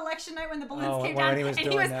remember why. election night when the balloons came when down he was and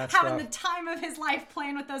doing he was that having stuff. the time of his life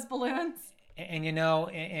playing with those balloons? And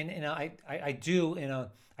I do,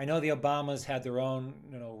 I know the Obamas had their own,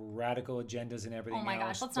 radical agendas and everything. Oh my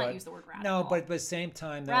gosh, let's not use the word radical. No, but at the same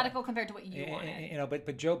time, though, radical compared to what you wanted.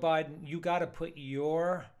 But Joe Biden, you got to put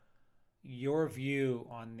your view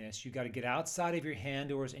on this. You got to get outside of your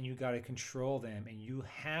handlers and you got to control them, and you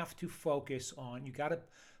have to focus on. You got to.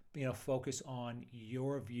 Focus on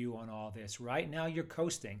your view on all this. Right now, you're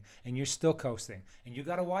coasting, and you're still coasting. And you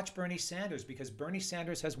got to watch Bernie Sanders, because Bernie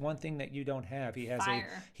Sanders has one thing that you don't have. He has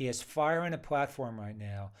fire. He has fire and a platform right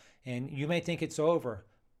now. And you may think it's over,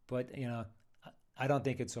 but I don't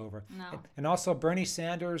think it's over. No. And also, Bernie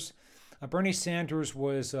Sanders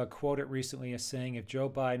was quoted recently as saying, if Joe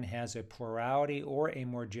Biden has a plurality or a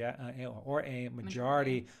majority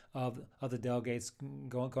of the delegates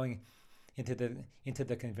going into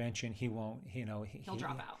the convention, he won't. He'll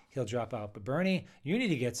drop out. He'll drop out. But Bernie, you need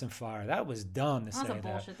to get some fire. That was dumb to say that. That's a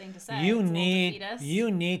bullshit thing to say. You need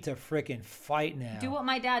to freaking fight now. Do what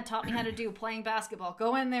my dad taught me how to do playing basketball.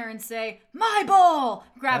 Go in there and say, "My ball!"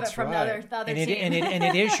 Grab That's it from right. the other and team. And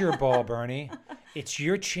it is your ball, Bernie. It's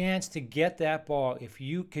your chance to get that ball.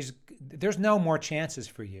 Because there's no more chances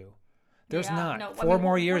for you. There's not. No, 4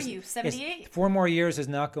 more what years. What are you, 78? 4 more years is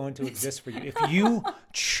not going to exist for you. If you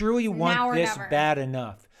truly want this bad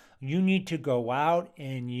enough, you need to go out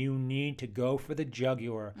and you need to go for the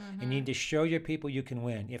jugular. And you need to show your people you can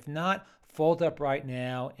win. If not, fold up right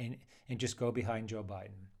now and just go behind Joe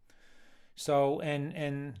Biden. So,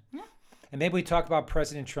 and maybe we talk about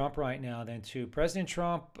President Trump right now then too. President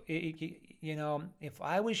Trump, if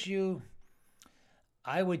I was you,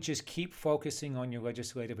 I would just keep focusing on your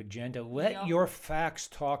legislative agenda. Let your facts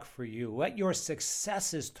talk for you. Let your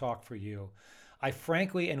successes talk for you. I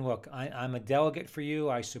frankly, and look, I'm a delegate for you.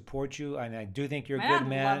 I support you, and I do think you're a good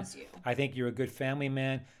man. Loves you. I think you're a good family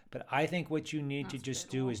man. But I think what you need to just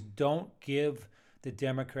do is don't give the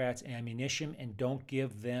Democrats ammunition, and don't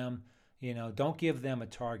give them a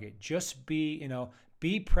target. Just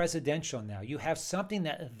be presidential now. You have something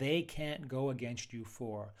that they can't go against you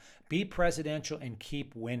for. Be presidential and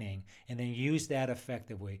keep winning, and then use that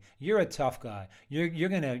effectively. You're a tough guy. You're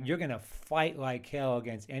gonna fight like hell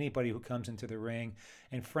against anybody who comes into the ring,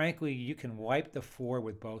 and frankly, you can wipe the floor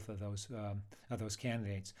with both of those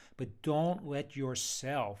candidates. But don't let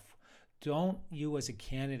yourself, don't you as a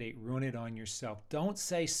candidate ruin it on yourself. Don't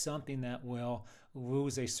say something that will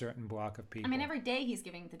lose a certain block of people. I mean, every day he's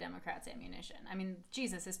giving the Democrats ammunition. I mean,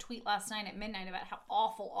 Jesus, his tweet last night at midnight about how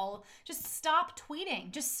awful just stop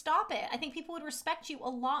tweeting. Just stop it. I think people would respect you a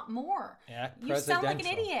lot more. You sound like an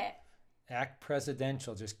idiot. Act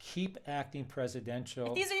presidential. Just keep acting presidential.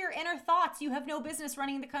 If these are your inner thoughts, you have no business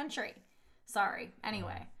running the country. Sorry.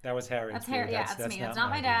 Anyway. That was Harry's. That's Harry. Yeah, that's me. That's not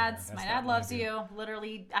my dad's. My dad loves you.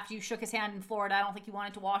 Literally, after you shook his hand in Florida, I don't think you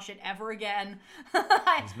wanted to wash it ever again.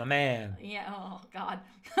 He's my man. Yeah. Oh God.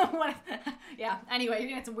 Yeah. Anyway,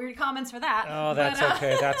 you had some weird comments for that. Oh, that's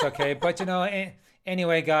okay. That's okay. But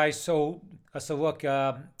anyway, guys. So look.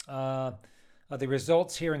 The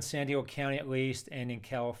results here in San Diego County, at least, and in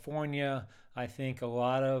California, I think a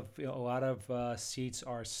lot of seats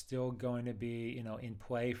are still going to be in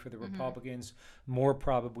play for the Republicans, more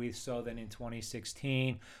probably so than in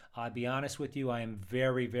 2016. I'll be honest with you, I am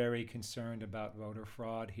very, very concerned about voter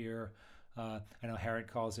fraud here. I know Harriet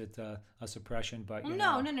calls it a suppression, but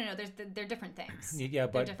no. They're different things. Yeah,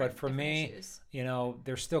 but for me,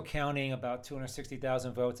 they're still counting about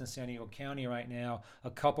 260,000 votes in San Diego County right now. A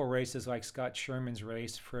couple races like Scott Sherman's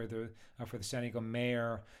race for the San Diego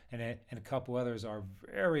mayor and a couple others are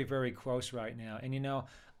very, very close right now. And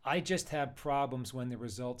I just have problems when the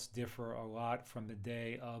results differ a lot from the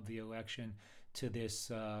day of the election to this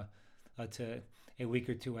to a week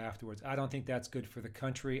or two afterwards. I don't think that's good for the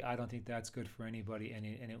country. I don't think that's good for anybody, and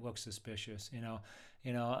it looks suspicious.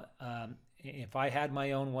 If I had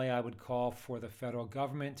my own way, I would call for the federal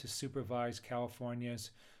government to supervise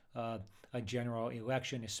California's a general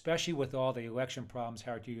election, especially with all the election problems.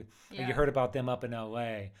 Howard, you heard about them up in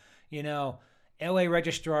L.A. LA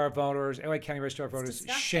Registrar of Voters, LA County Registrar of Voters,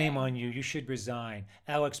 shame on you. You should resign.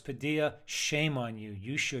 Alex Padilla, shame on you.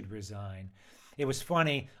 You should resign. it was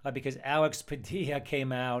funny because Alex Padilla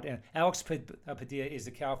came out, and Alex Padilla is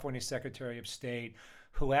the California Secretary of State,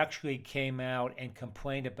 who actually came out and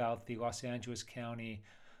complained about the Los Angeles County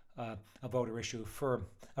a voter issue. For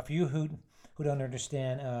you who don't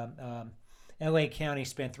understand, LA County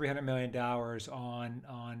spent $300 million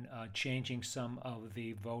on changing some of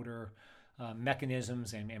the voter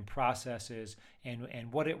mechanisms and processes,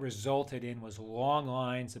 and what it resulted in was long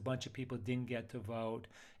lines. A bunch of people didn't get to vote,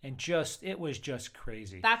 and it was just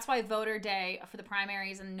crazy. That's why voter day for the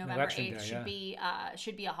primaries on November Election 8th day,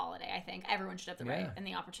 should be a holiday. I think everyone should have the right Yeah. and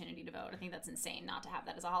the opportunity to vote. I think that's insane not to have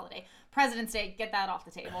that as a holiday. President's Day, get that off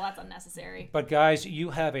the table. That's unnecessary. But guys, you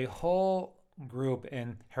have a whole group,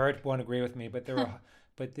 and Harriet won't agree with me, but there are.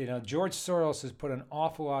 But George Soros has put an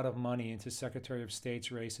awful lot of money into Secretary of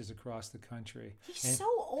State's races across the country. He's so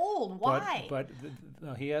old. Why? But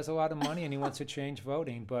he has a lot of money, and he wants to change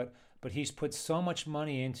voting. But he's put so much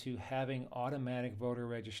money into having automatic voter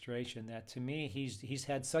registration that, to me, he's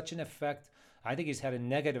had such an effect. I think he's had a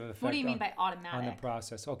negative effect. What do you mean by automatic? On the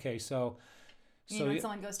process? Okay, so you mean when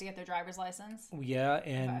someone goes to get their driver's license? Yeah,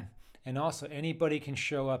 and also anybody can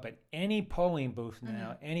show up at any polling booth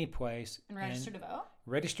now, any place, and register to vote.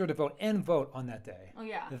 Register to vote and vote on that day. Oh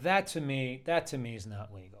yeah. That to me is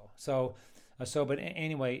not legal. But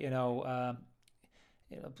anyway,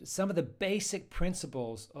 some of the basic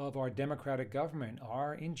principles of our democratic government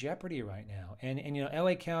are in jeopardy right now. And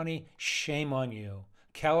LA County, shame on you.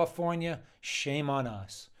 California, shame on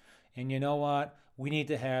us. And you know what? We need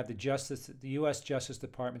to have the U.S. Justice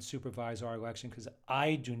Department supervise our election, because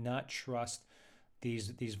I do not trust these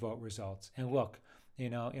vote results. And look,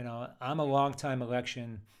 I'm a longtime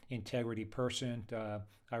election integrity person.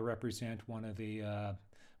 I represent one of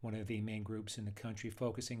the main groups in the country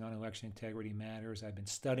focusing on election integrity matters. I've been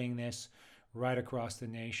studying this right across the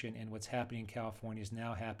nation, and what's happening in California is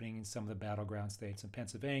now happening in some of the battleground states in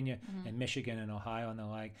Pennsylvania and Michigan and Ohio and the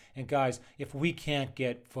like. And guys, if we can't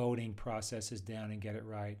get voting processes down and get it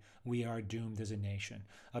right, we are doomed as a nation.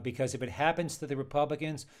 Because if it happens to the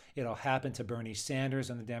Republicans, it'll happen to Bernie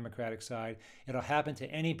Sanders on the Democratic side. It'll happen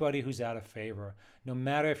to anybody who's out of favor. No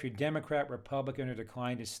matter if you're Democrat, Republican, or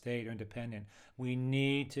declined to state or independent, we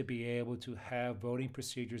need to be able to have voting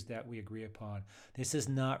procedures that we agree upon. This is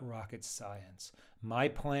not rocket science. My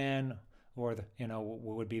plan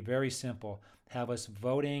would be very simple. Have us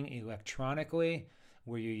voting electronically,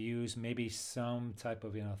 where you use maybe some type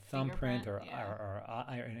of thumbprint or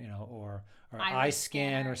eye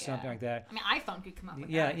scan or something like that. I mean, iPhone could come up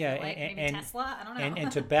with that. Maybe Tesla. I don't know.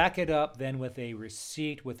 And to back it up then with a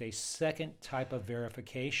receipt with a second type of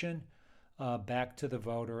verification back to the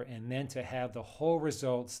voter, and then to have the whole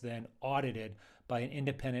results then audited by an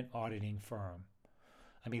independent auditing firm.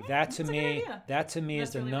 I mean, that to me is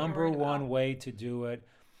the number one way to do it,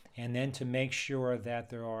 and then to make sure that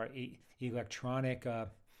there are electronic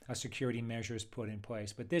security measures put in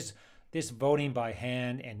place. But this voting by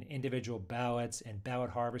hand and individual ballots and ballot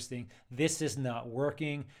harvesting, this is not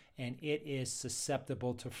working, and it is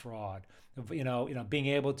susceptible to fraud. Being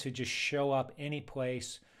able to just show up any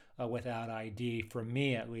place without ID, for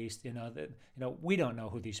me at least, we don't know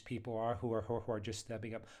who these people are who are just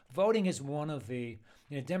stepping up. Voting is one of the,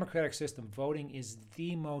 in a democratic system, voting is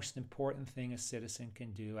the most important thing a citizen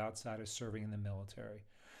can do outside of serving in the military.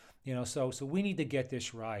 So we need to get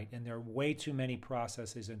this right, and there are way too many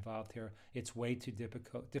processes involved here. It's way too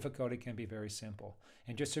difficult. It can be very simple.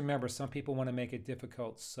 And just remember, some people want to make it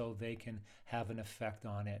difficult so they can have an effect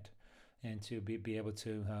on it and to be able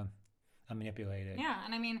to manipulate it. Yeah,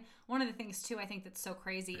 and I mean, one of the things too, I think that's so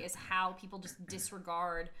crazy is how people just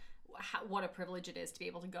disregard what a privilege it is to be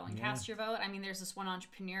able to go and cast your vote. I mean, there's this one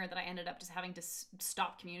entrepreneur that I ended up just having to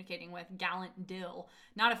stop communicating with, Gallant Dill.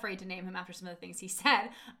 Not afraid to name him after some of the things he said,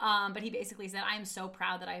 but he basically said, I am so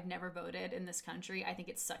proud that I've never voted in this country. I think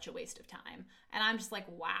it's such a waste of time. And I'm just like,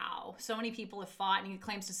 wow. So many people have fought, and he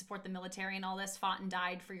claims to support the military and all this, fought and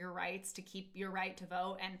died for your rights, to keep your right to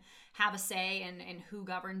vote and have a say in who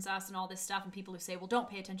governs us and all this stuff. And people who say, well, don't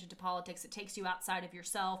pay attention to politics. It takes you outside of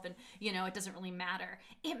yourself, and, it doesn't really matter.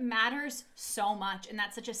 It matters so much, and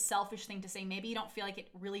that's such a selfish thing to say. Maybe you don't feel like it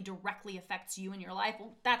really directly affects you in your life.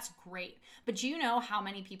 Well, that's great. But do you know how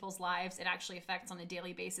many people's lives it actually affects on a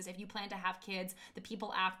daily basis? If you plan to have kids, the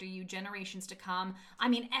people after you, generations to come, I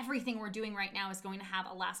mean, everything we're doing right now is going to have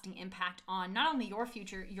a lasting impact on not only your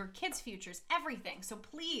future, your kids' futures, everything. So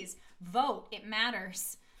please vote. It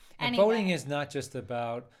matters. And voting is not just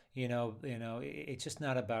about, it's just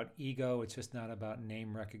not about ego. It's just not about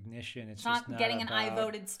name recognition. It's just not getting an I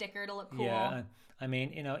voted sticker to look cool. Yeah, I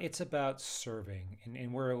mean, it's about serving.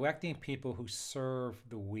 And we're electing people who serve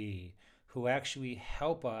the we, who actually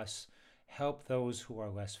help us help those who are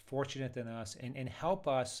less fortunate than us, and help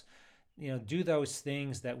us, do those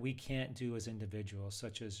things that we can't do as individuals,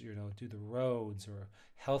 such as, do the roads or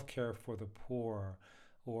healthcare for the poor,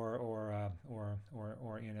 or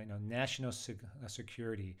national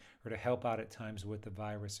security, or to help out at times with the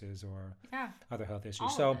viruses or other health issues. All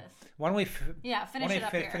So of this. why don't we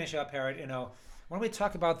finish up here. Why don't we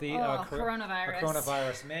talk about the coronavirus?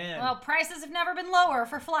 Coronavirus, man. Well, prices have never been lower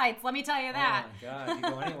for flights. Let me tell you that. Oh my God, you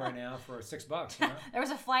go anywhere now for $6. There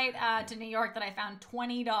was a flight to New York that I found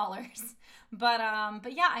 $20. But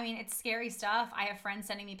yeah, I mean, it's scary stuff. I have friends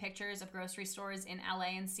sending me pictures of grocery stores in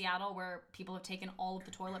LA and Seattle where people have taken all of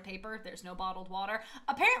the toilet paper. There's no bottled water.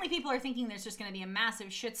 Apparently, people are thinking there's just going to be a massive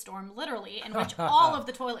shitstorm, literally, in which all of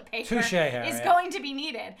the toilet paper is going to be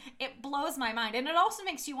needed. It blows my mind. And it also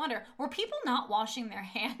makes you wonder, were people not washing their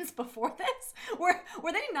hands before this?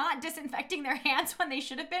 Were they not disinfecting their hands when they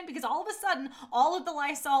should have been? Because all of a sudden, all of the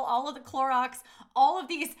Lysol, all of the Clorox, all of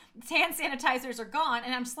these hand sanitizers are gone.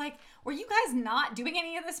 And I'm just like, were you guys not doing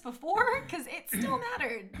any of this before? Because it still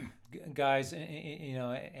mattered. Guys,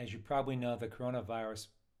 as you probably know, the coronavirus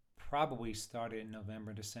probably started in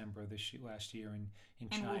November, December last year in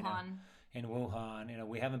China. In Wuhan.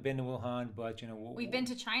 We haven't been to Wuhan, but we've been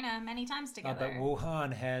to China many times together. But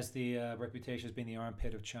Wuhan has the reputation as being the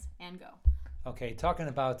armpit of China. And go. Okay, talking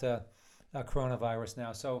about coronavirus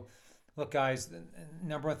now. So, look, guys, the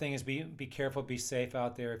number one thing is be careful, be safe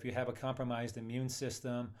out there. If you have a compromised immune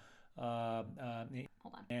system, Hold on.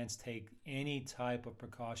 And take any type of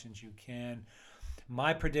precautions you can.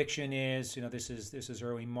 My prediction is, this is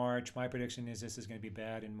early March. My prediction is this is going to be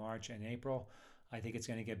bad in March and April. I think it's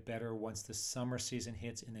going to get better once the summer season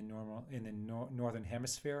hits in the northern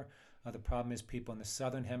hemisphere. The problem is people in the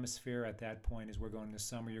southern hemisphere at that point is we're going into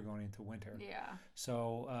summer, you're going into winter. Yeah.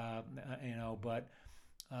 So,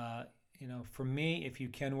 for me, if you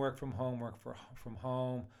can work from home, from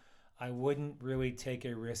home. I wouldn't really take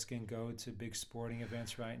a risk and go to big sporting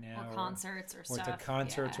events right now. Or concerts or stuff. Or to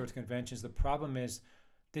concerts or to conventions. The problem is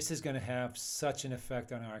this is going to have such an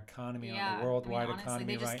effect on our economy, on the worldwide economy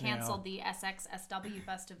right now. They just canceled the SXSW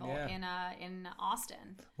Festival in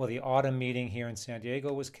Austin. Well, the Autumn meeting here in San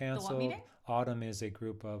Diego was canceled. The what meeting? Autumn is a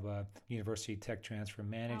group of university tech transfer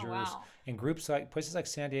managers. Oh, wow. And places like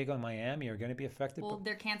San Diego and Miami are going to be affected. Well,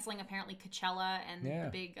 they're canceling apparently Coachella and the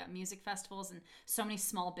big music festivals, and so many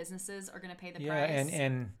small businesses are going to pay the price.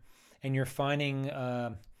 Yeah, and you're finding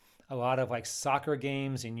a lot of like soccer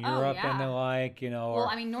games in Europe and the like, Well,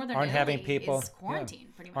 I mean, Northern Italy is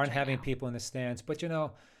quarantined pretty much. Aren't having people in the stands. But,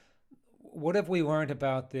 what have we learned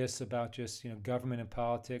about this, about just, government and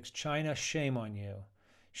politics? China, shame on you.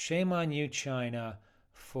 Shame on you, China,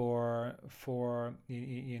 for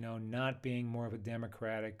not being more of a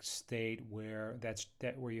democratic state where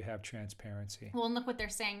you have transparency. Well, and look what they're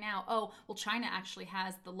saying now. Oh, well, China actually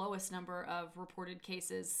has the lowest number of reported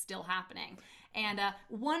cases still happening, and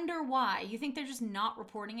wonder why. You think they're just not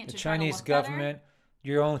reporting it? The to Chinese try to look government, better?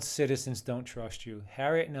 Your own citizens don't trust you.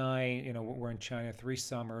 Harriet and I, we're in China 3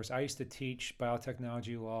 summers. I used to teach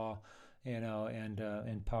biotechnology law,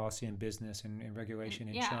 and policy and business and regulation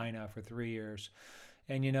in China for 3 years.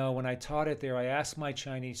 And when I taught it there, I asked my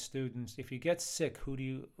Chinese students, if you get sick, who do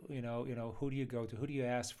you go to? Who do you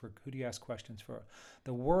ask questions for?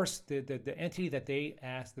 The worst, the entity that they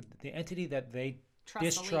asked, the entity that they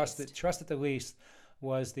trusted the least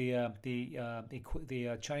was the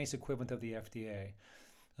Chinese equivalent of the FDA.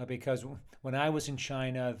 Because when I was in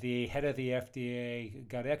China, the head of the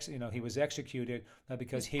FDA he was executed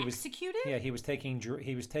because he was executed. Yeah, he was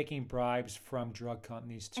taking bribes from drug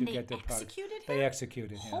companies to get their products. They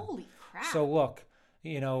executed him. Holy crap! So look,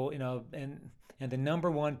 and the number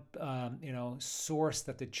one source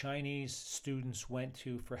that the Chinese students went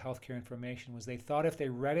to for healthcare information was they thought if they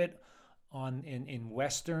read it in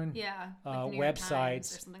Western like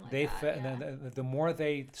websites, like the more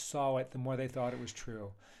they saw it, the more they thought it was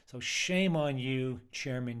true. So shame on you,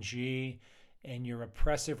 Chairman Xi, and your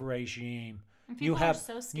oppressive regime. You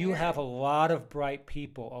have a lot of bright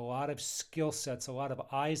people, a lot of skill sets, a lot of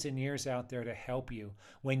eyes and ears out there to help you.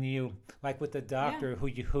 When you, like with the doctor, who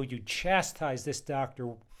you chastised this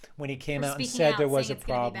doctor when he came out and said there was a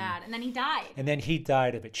problem. Bad. And then he died. And then he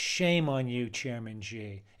died of it. Shame on you, Chairman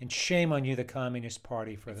Xi. And shame on you, the Communist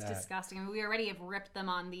Party, for that. It's disgusting. I mean, we already have ripped them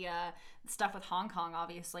on the stuff with Hong Kong,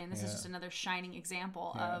 obviously, and this is Yeah. just another shining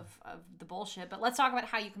example Yeah. of the bullshit. But let's talk about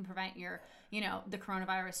how you can prevent your, the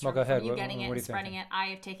coronavirus Well, from, go ahead. from you What- getting what it are and you spreading thinking? it. I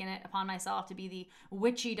have taken it upon myself to be the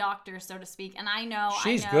witchy doctor, so to speak, and I know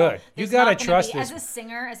She's I know good. You there's gotta not gonna trust be, this. as a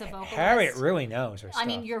singer, as a vocalist. Harriet really knows her stuff. I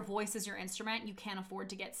mean, your voice is your instrument. You can't afford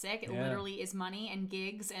to get sick. It Yeah. literally is money and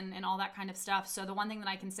gigs and all that kind of stuff. So the one thing that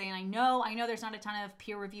I can say, and I know there's not a ton of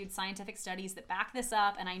peer-reviewed scientific studies that back this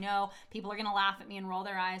up, and I know people are going to laugh at me and roll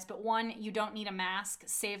their eyes, but one, you don't need a mask.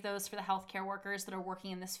 Save those for the healthcare workers that are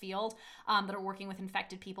working in this field, that are working with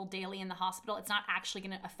infected people daily in the hospital. It's not actually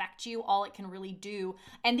going to affect you. All it can really do,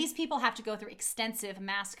 and these people have to go through extensive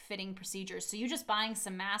mask fitting procedures. So you just buying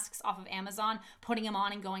some masks off of Amazon, putting them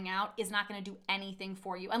on and going out is not going to do anything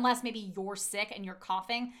for you, unless maybe you're sick and you're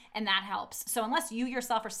coughing, and that helps. So unless you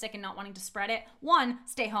yourself are sick and not wanting to spread it, one,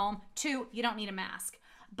 stay home. Two, you don't need a mask.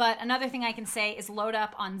 But another thing I can say is load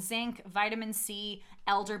up on zinc, vitamin C,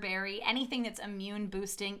 elderberry, anything that's immune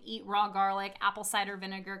boosting. Eat raw garlic, apple cider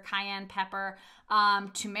vinegar, cayenne pepper,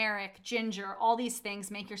 turmeric, ginger, all these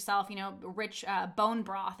things. Make yourself, rich bone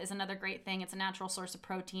broth is another great thing. It's a natural source of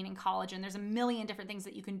protein and collagen. There's a million different things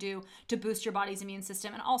that you can do to boost your body's immune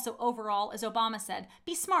system. And also overall, as Obama said,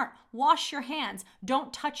 be smart. Wash your hands.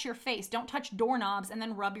 Don't touch your face. Don't touch doorknobs and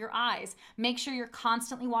then rub your eyes. Make sure you're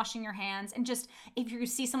constantly washing your hands. And just, if you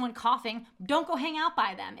see someone coughing, don't go hang out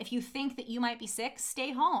by them. If you think that you might be sick,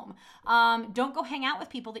 stay home. Don't go hang out with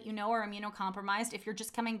people that you know are immunocompromised. If you're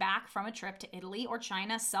just coming back from a trip to Italy or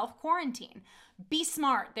China, self-quarantine. Be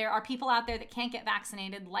smart. There are people out there that can't get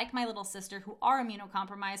vaccinated, like my little sister, who are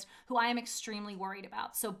immunocompromised, who I am extremely worried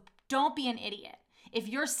about. So don't be an idiot. If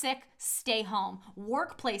you're sick, stay home.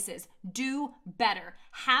 Workplaces, do better.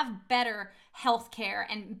 Have better health care.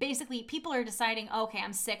 And basically, people are deciding, okay,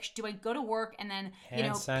 I'm sick. Do I go to work and then,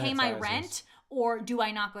 Hand pay my sanitizers. rent? Or do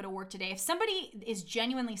I not go to work today? If somebody is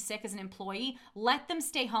genuinely sick as an employee, let them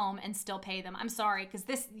stay home and still pay them. I'm sorry, because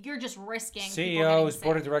you're just risking people getting CEOs, sick.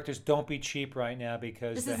 board of directors, don't be cheap right now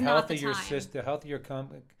because This the is not health the of your time. system, the health of your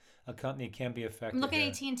a company can be affected. Look at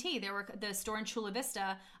yeah. AT&T. There were the store in Chula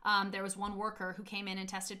Vista. There was one worker who came in and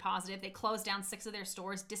tested positive. They closed down 6 of their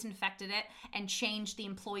stores, disinfected it, and changed the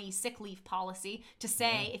employee sick leave policy to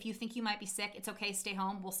say, if you think you might be sick, it's okay, stay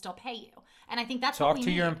home. We'll still pay you. And I think that's what Talk we to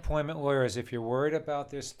need. your employment lawyers if you're worried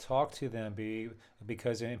about this. Talk to them,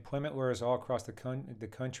 because employment lawyers all across the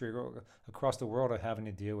country, or across the world, are having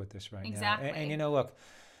to deal with this right Exactly. now. And look,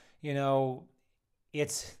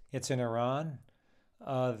 it's in Iran.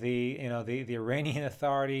 The Iranian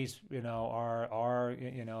authorities, are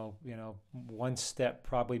one step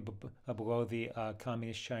probably below the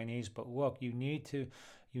communist Chinese. But look, you need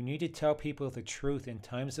to tell people the truth. In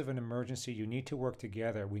times of an emergency, you need to work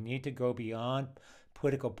together. We need to go beyond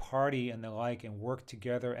political party and the like and work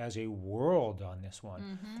together as a world on this one.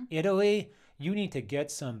 Mm-hmm. Italy, you need to get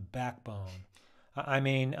some backbone. I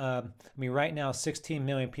mean, right now, 16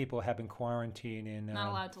 million people have been quarantined in. Not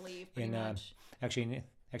allowed to leave, pretty much. Actually,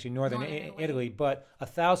 northern Northern Italy. Italy. But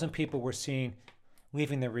 1,000 people were seen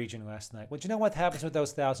leaving the region last night. Well, do you know what happens with those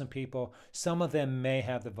 1,000 people? Some of them may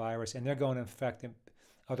have the virus, and they're going to infect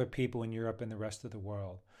other people in Europe and the rest of the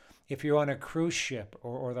world. If you're on a cruise ship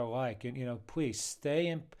or the like, please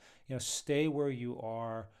stay where you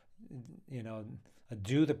are.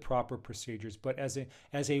 Do the proper procedures. But as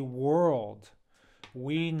a world,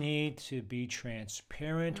 we need to be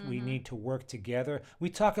transparent. Mm-hmm. We need to work together. We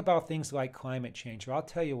talk about things like climate change. Well, I'll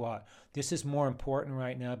tell you what, this is more important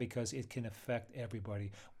right now because it can affect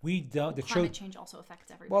everybody. Climate change also affects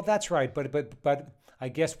everybody. Well, that's right. But I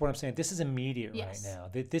guess what I'm saying, this is immediate Yes. right now.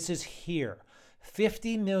 This is here.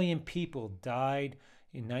 50 million people died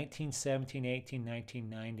in 1917, 18,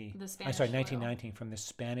 1990. The I'm Spanish sorry, flu. 1919 from the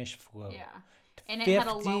Spanish flu. Yeah. And it had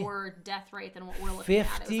a 50 lower death rate than what we're looking at. It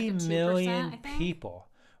was 50 like a 2%, million I think. people.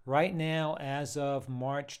 Right now, as of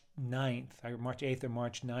March 9th, March 8th or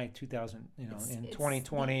March 9th, 2000, in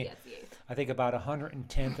 2020, It's the 8th. I think about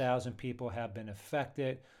 110,000 people have been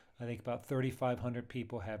affected. I think about 3,500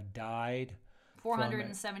 people have died.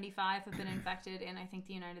 475 have been infected in, I think,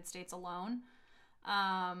 the United States alone.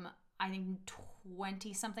 I think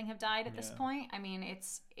 20 something have died at this point. I mean,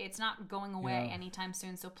 it's not going away anytime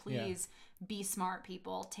soon. So please be smart,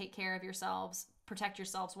 people. Take care of yourselves. Protect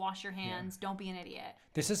yourselves. Wash your hands. Don't be an idiot.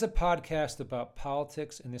 This is a podcast about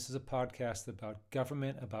politics, and this is a podcast about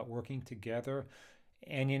government, about working together.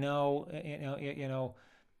 And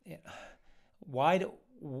why do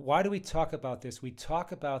we talk about this? We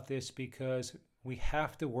talk about this because we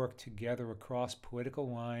have to work together across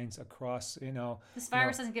political lines, across, This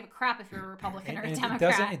virus doesn't give a crap if you're a Republican or a and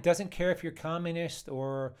Democrat. it doesn't care if you're communist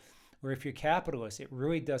or where if you're capitalist, it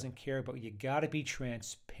really doesn't care, but you got to be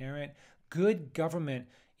transparent. Good government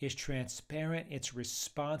is transparent, it's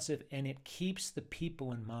responsive, and it keeps the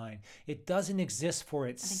people in mind. It doesn't exist for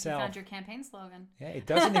I think you itself. found your campaign slogan. Yeah, it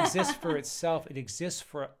doesn't exist for itself. It exists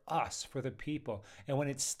for us, for the people. And when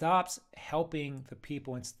it stops helping the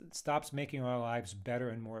people and stops making our lives better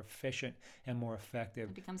and more efficient and more effective,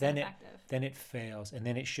 It becomes then ineffective. then it fails, and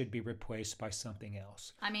then it should be replaced by something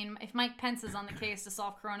else. I mean, if Mike Pence is on the case to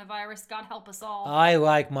solve coronavirus, God help us all. I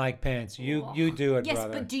like Mike Pence. You do it, yes,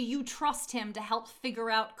 brother. but do you trust him to help figure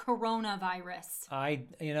out coronavirus?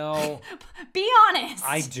 Be honest.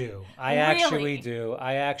 I do. I Really?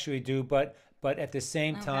 actually do. But at the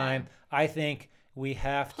same time, I think we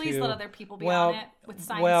have to. Please let other people be on it with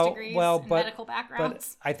science degrees and medical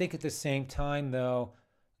backgrounds. But I think at the same time, though,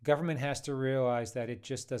 government has to realize that it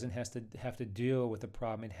just doesn't have to deal with the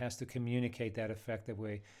problem. It has to communicate that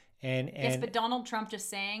effectively. And yes, but Donald Trump just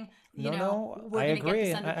saying, we're I going to get agree.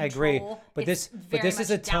 this under I agree. control, But it's this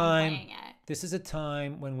is a very much time. downplaying it. This is a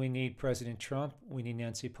time when we need President Trump. We need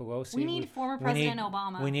Nancy Pelosi. We need former President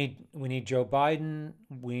Obama. We need Joe Biden.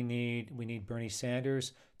 We need Bernie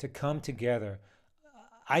Sanders to come together.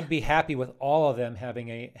 I'd be happy with all of them having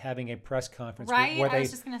a press conference Right? where I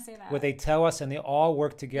was just going to say that. where they tell us and they all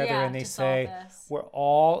work together and they to solve say this. we're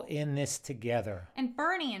all in this together. And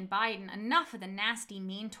Bernie and Biden, enough of the nasty,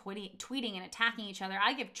 mean tweeting and attacking each other.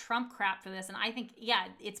 I give Trump crap for this, and I think,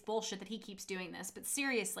 it's bullshit that he keeps doing this. But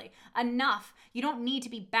seriously, enough. You don't need to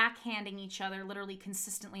be backhanding each other literally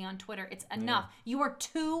consistently on Twitter. It's enough. You are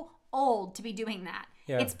too old to be doing that.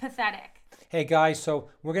 Yeah. It's pathetic. Hey guys, so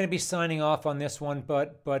we're going to be signing off on this one,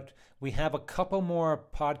 but we have a couple more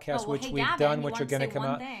podcasts Hey, we've Gavin, done, you which are wanted to going to say come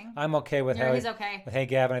one out. thing. I'm okay with He's okay. Hey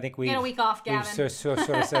Gavin, I think we Get a week off, Gavin. We've sort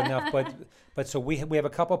of said enough, but so we have a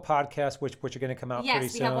couple podcasts which are going to come out pretty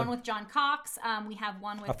Yes, we soon. have one with John Cox. We have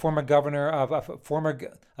one with a former governor of a former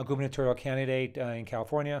gubernatorial candidate in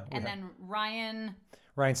California, and then Ryan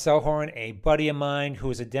Selhorn, a buddy of mine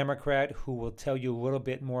who is a Democrat, who will tell you a little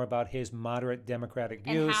bit more about his moderate Democratic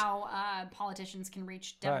views. and how politicians can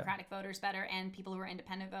reach Democratic voters better and people who are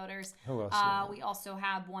independent voters. Who else? We also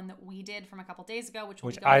have one that we did from a couple days ago,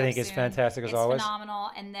 which I think is fantastic as always. It's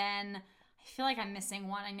phenomenal. And then I feel like I'm missing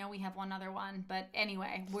one. I know we have one other one, but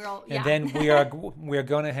anyway, And then we are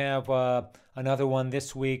going to have another one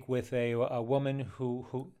this week with a woman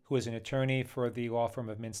who is an attorney for the law firm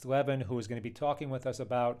of Mintz Levin, who is going to be talking with us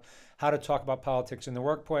about how to talk about politics in the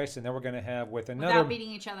workplace. And then we're going to have without beating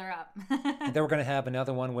each other up. And then we're going to have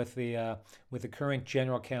another one with the current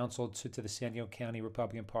general counsel to the San Diego County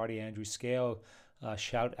Republican Party, Andrew Scale.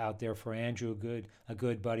 Shout out there for Andrew, a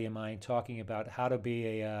good buddy of mine, talking about how to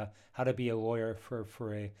be a lawyer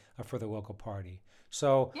for the local party.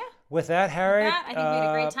 So with that, Harriet, I think we had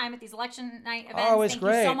a great time at these election night events. Oh, it's Thank you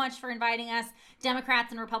so great. much for inviting us,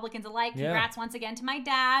 Democrats and Republicans alike. Congrats once again to my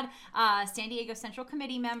dad, San Diego Central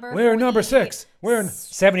Committee member. We're for number the 6. We're in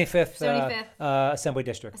 75th, 75th. Assembly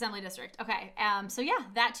District. Assembly District. Okay. So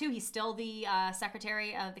that too. He's still the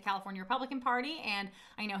secretary of the California Republican Party, and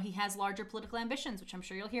I know he has larger political ambitions, which I'm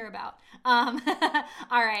sure you'll hear about. All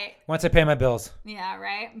right. Once I pay my bills. Yeah.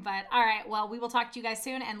 Right. But all right. Well, we will talk to you guys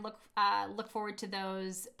soon, and look forward to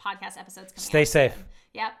those podcast episodes coming. Stay safe.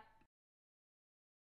 Yep.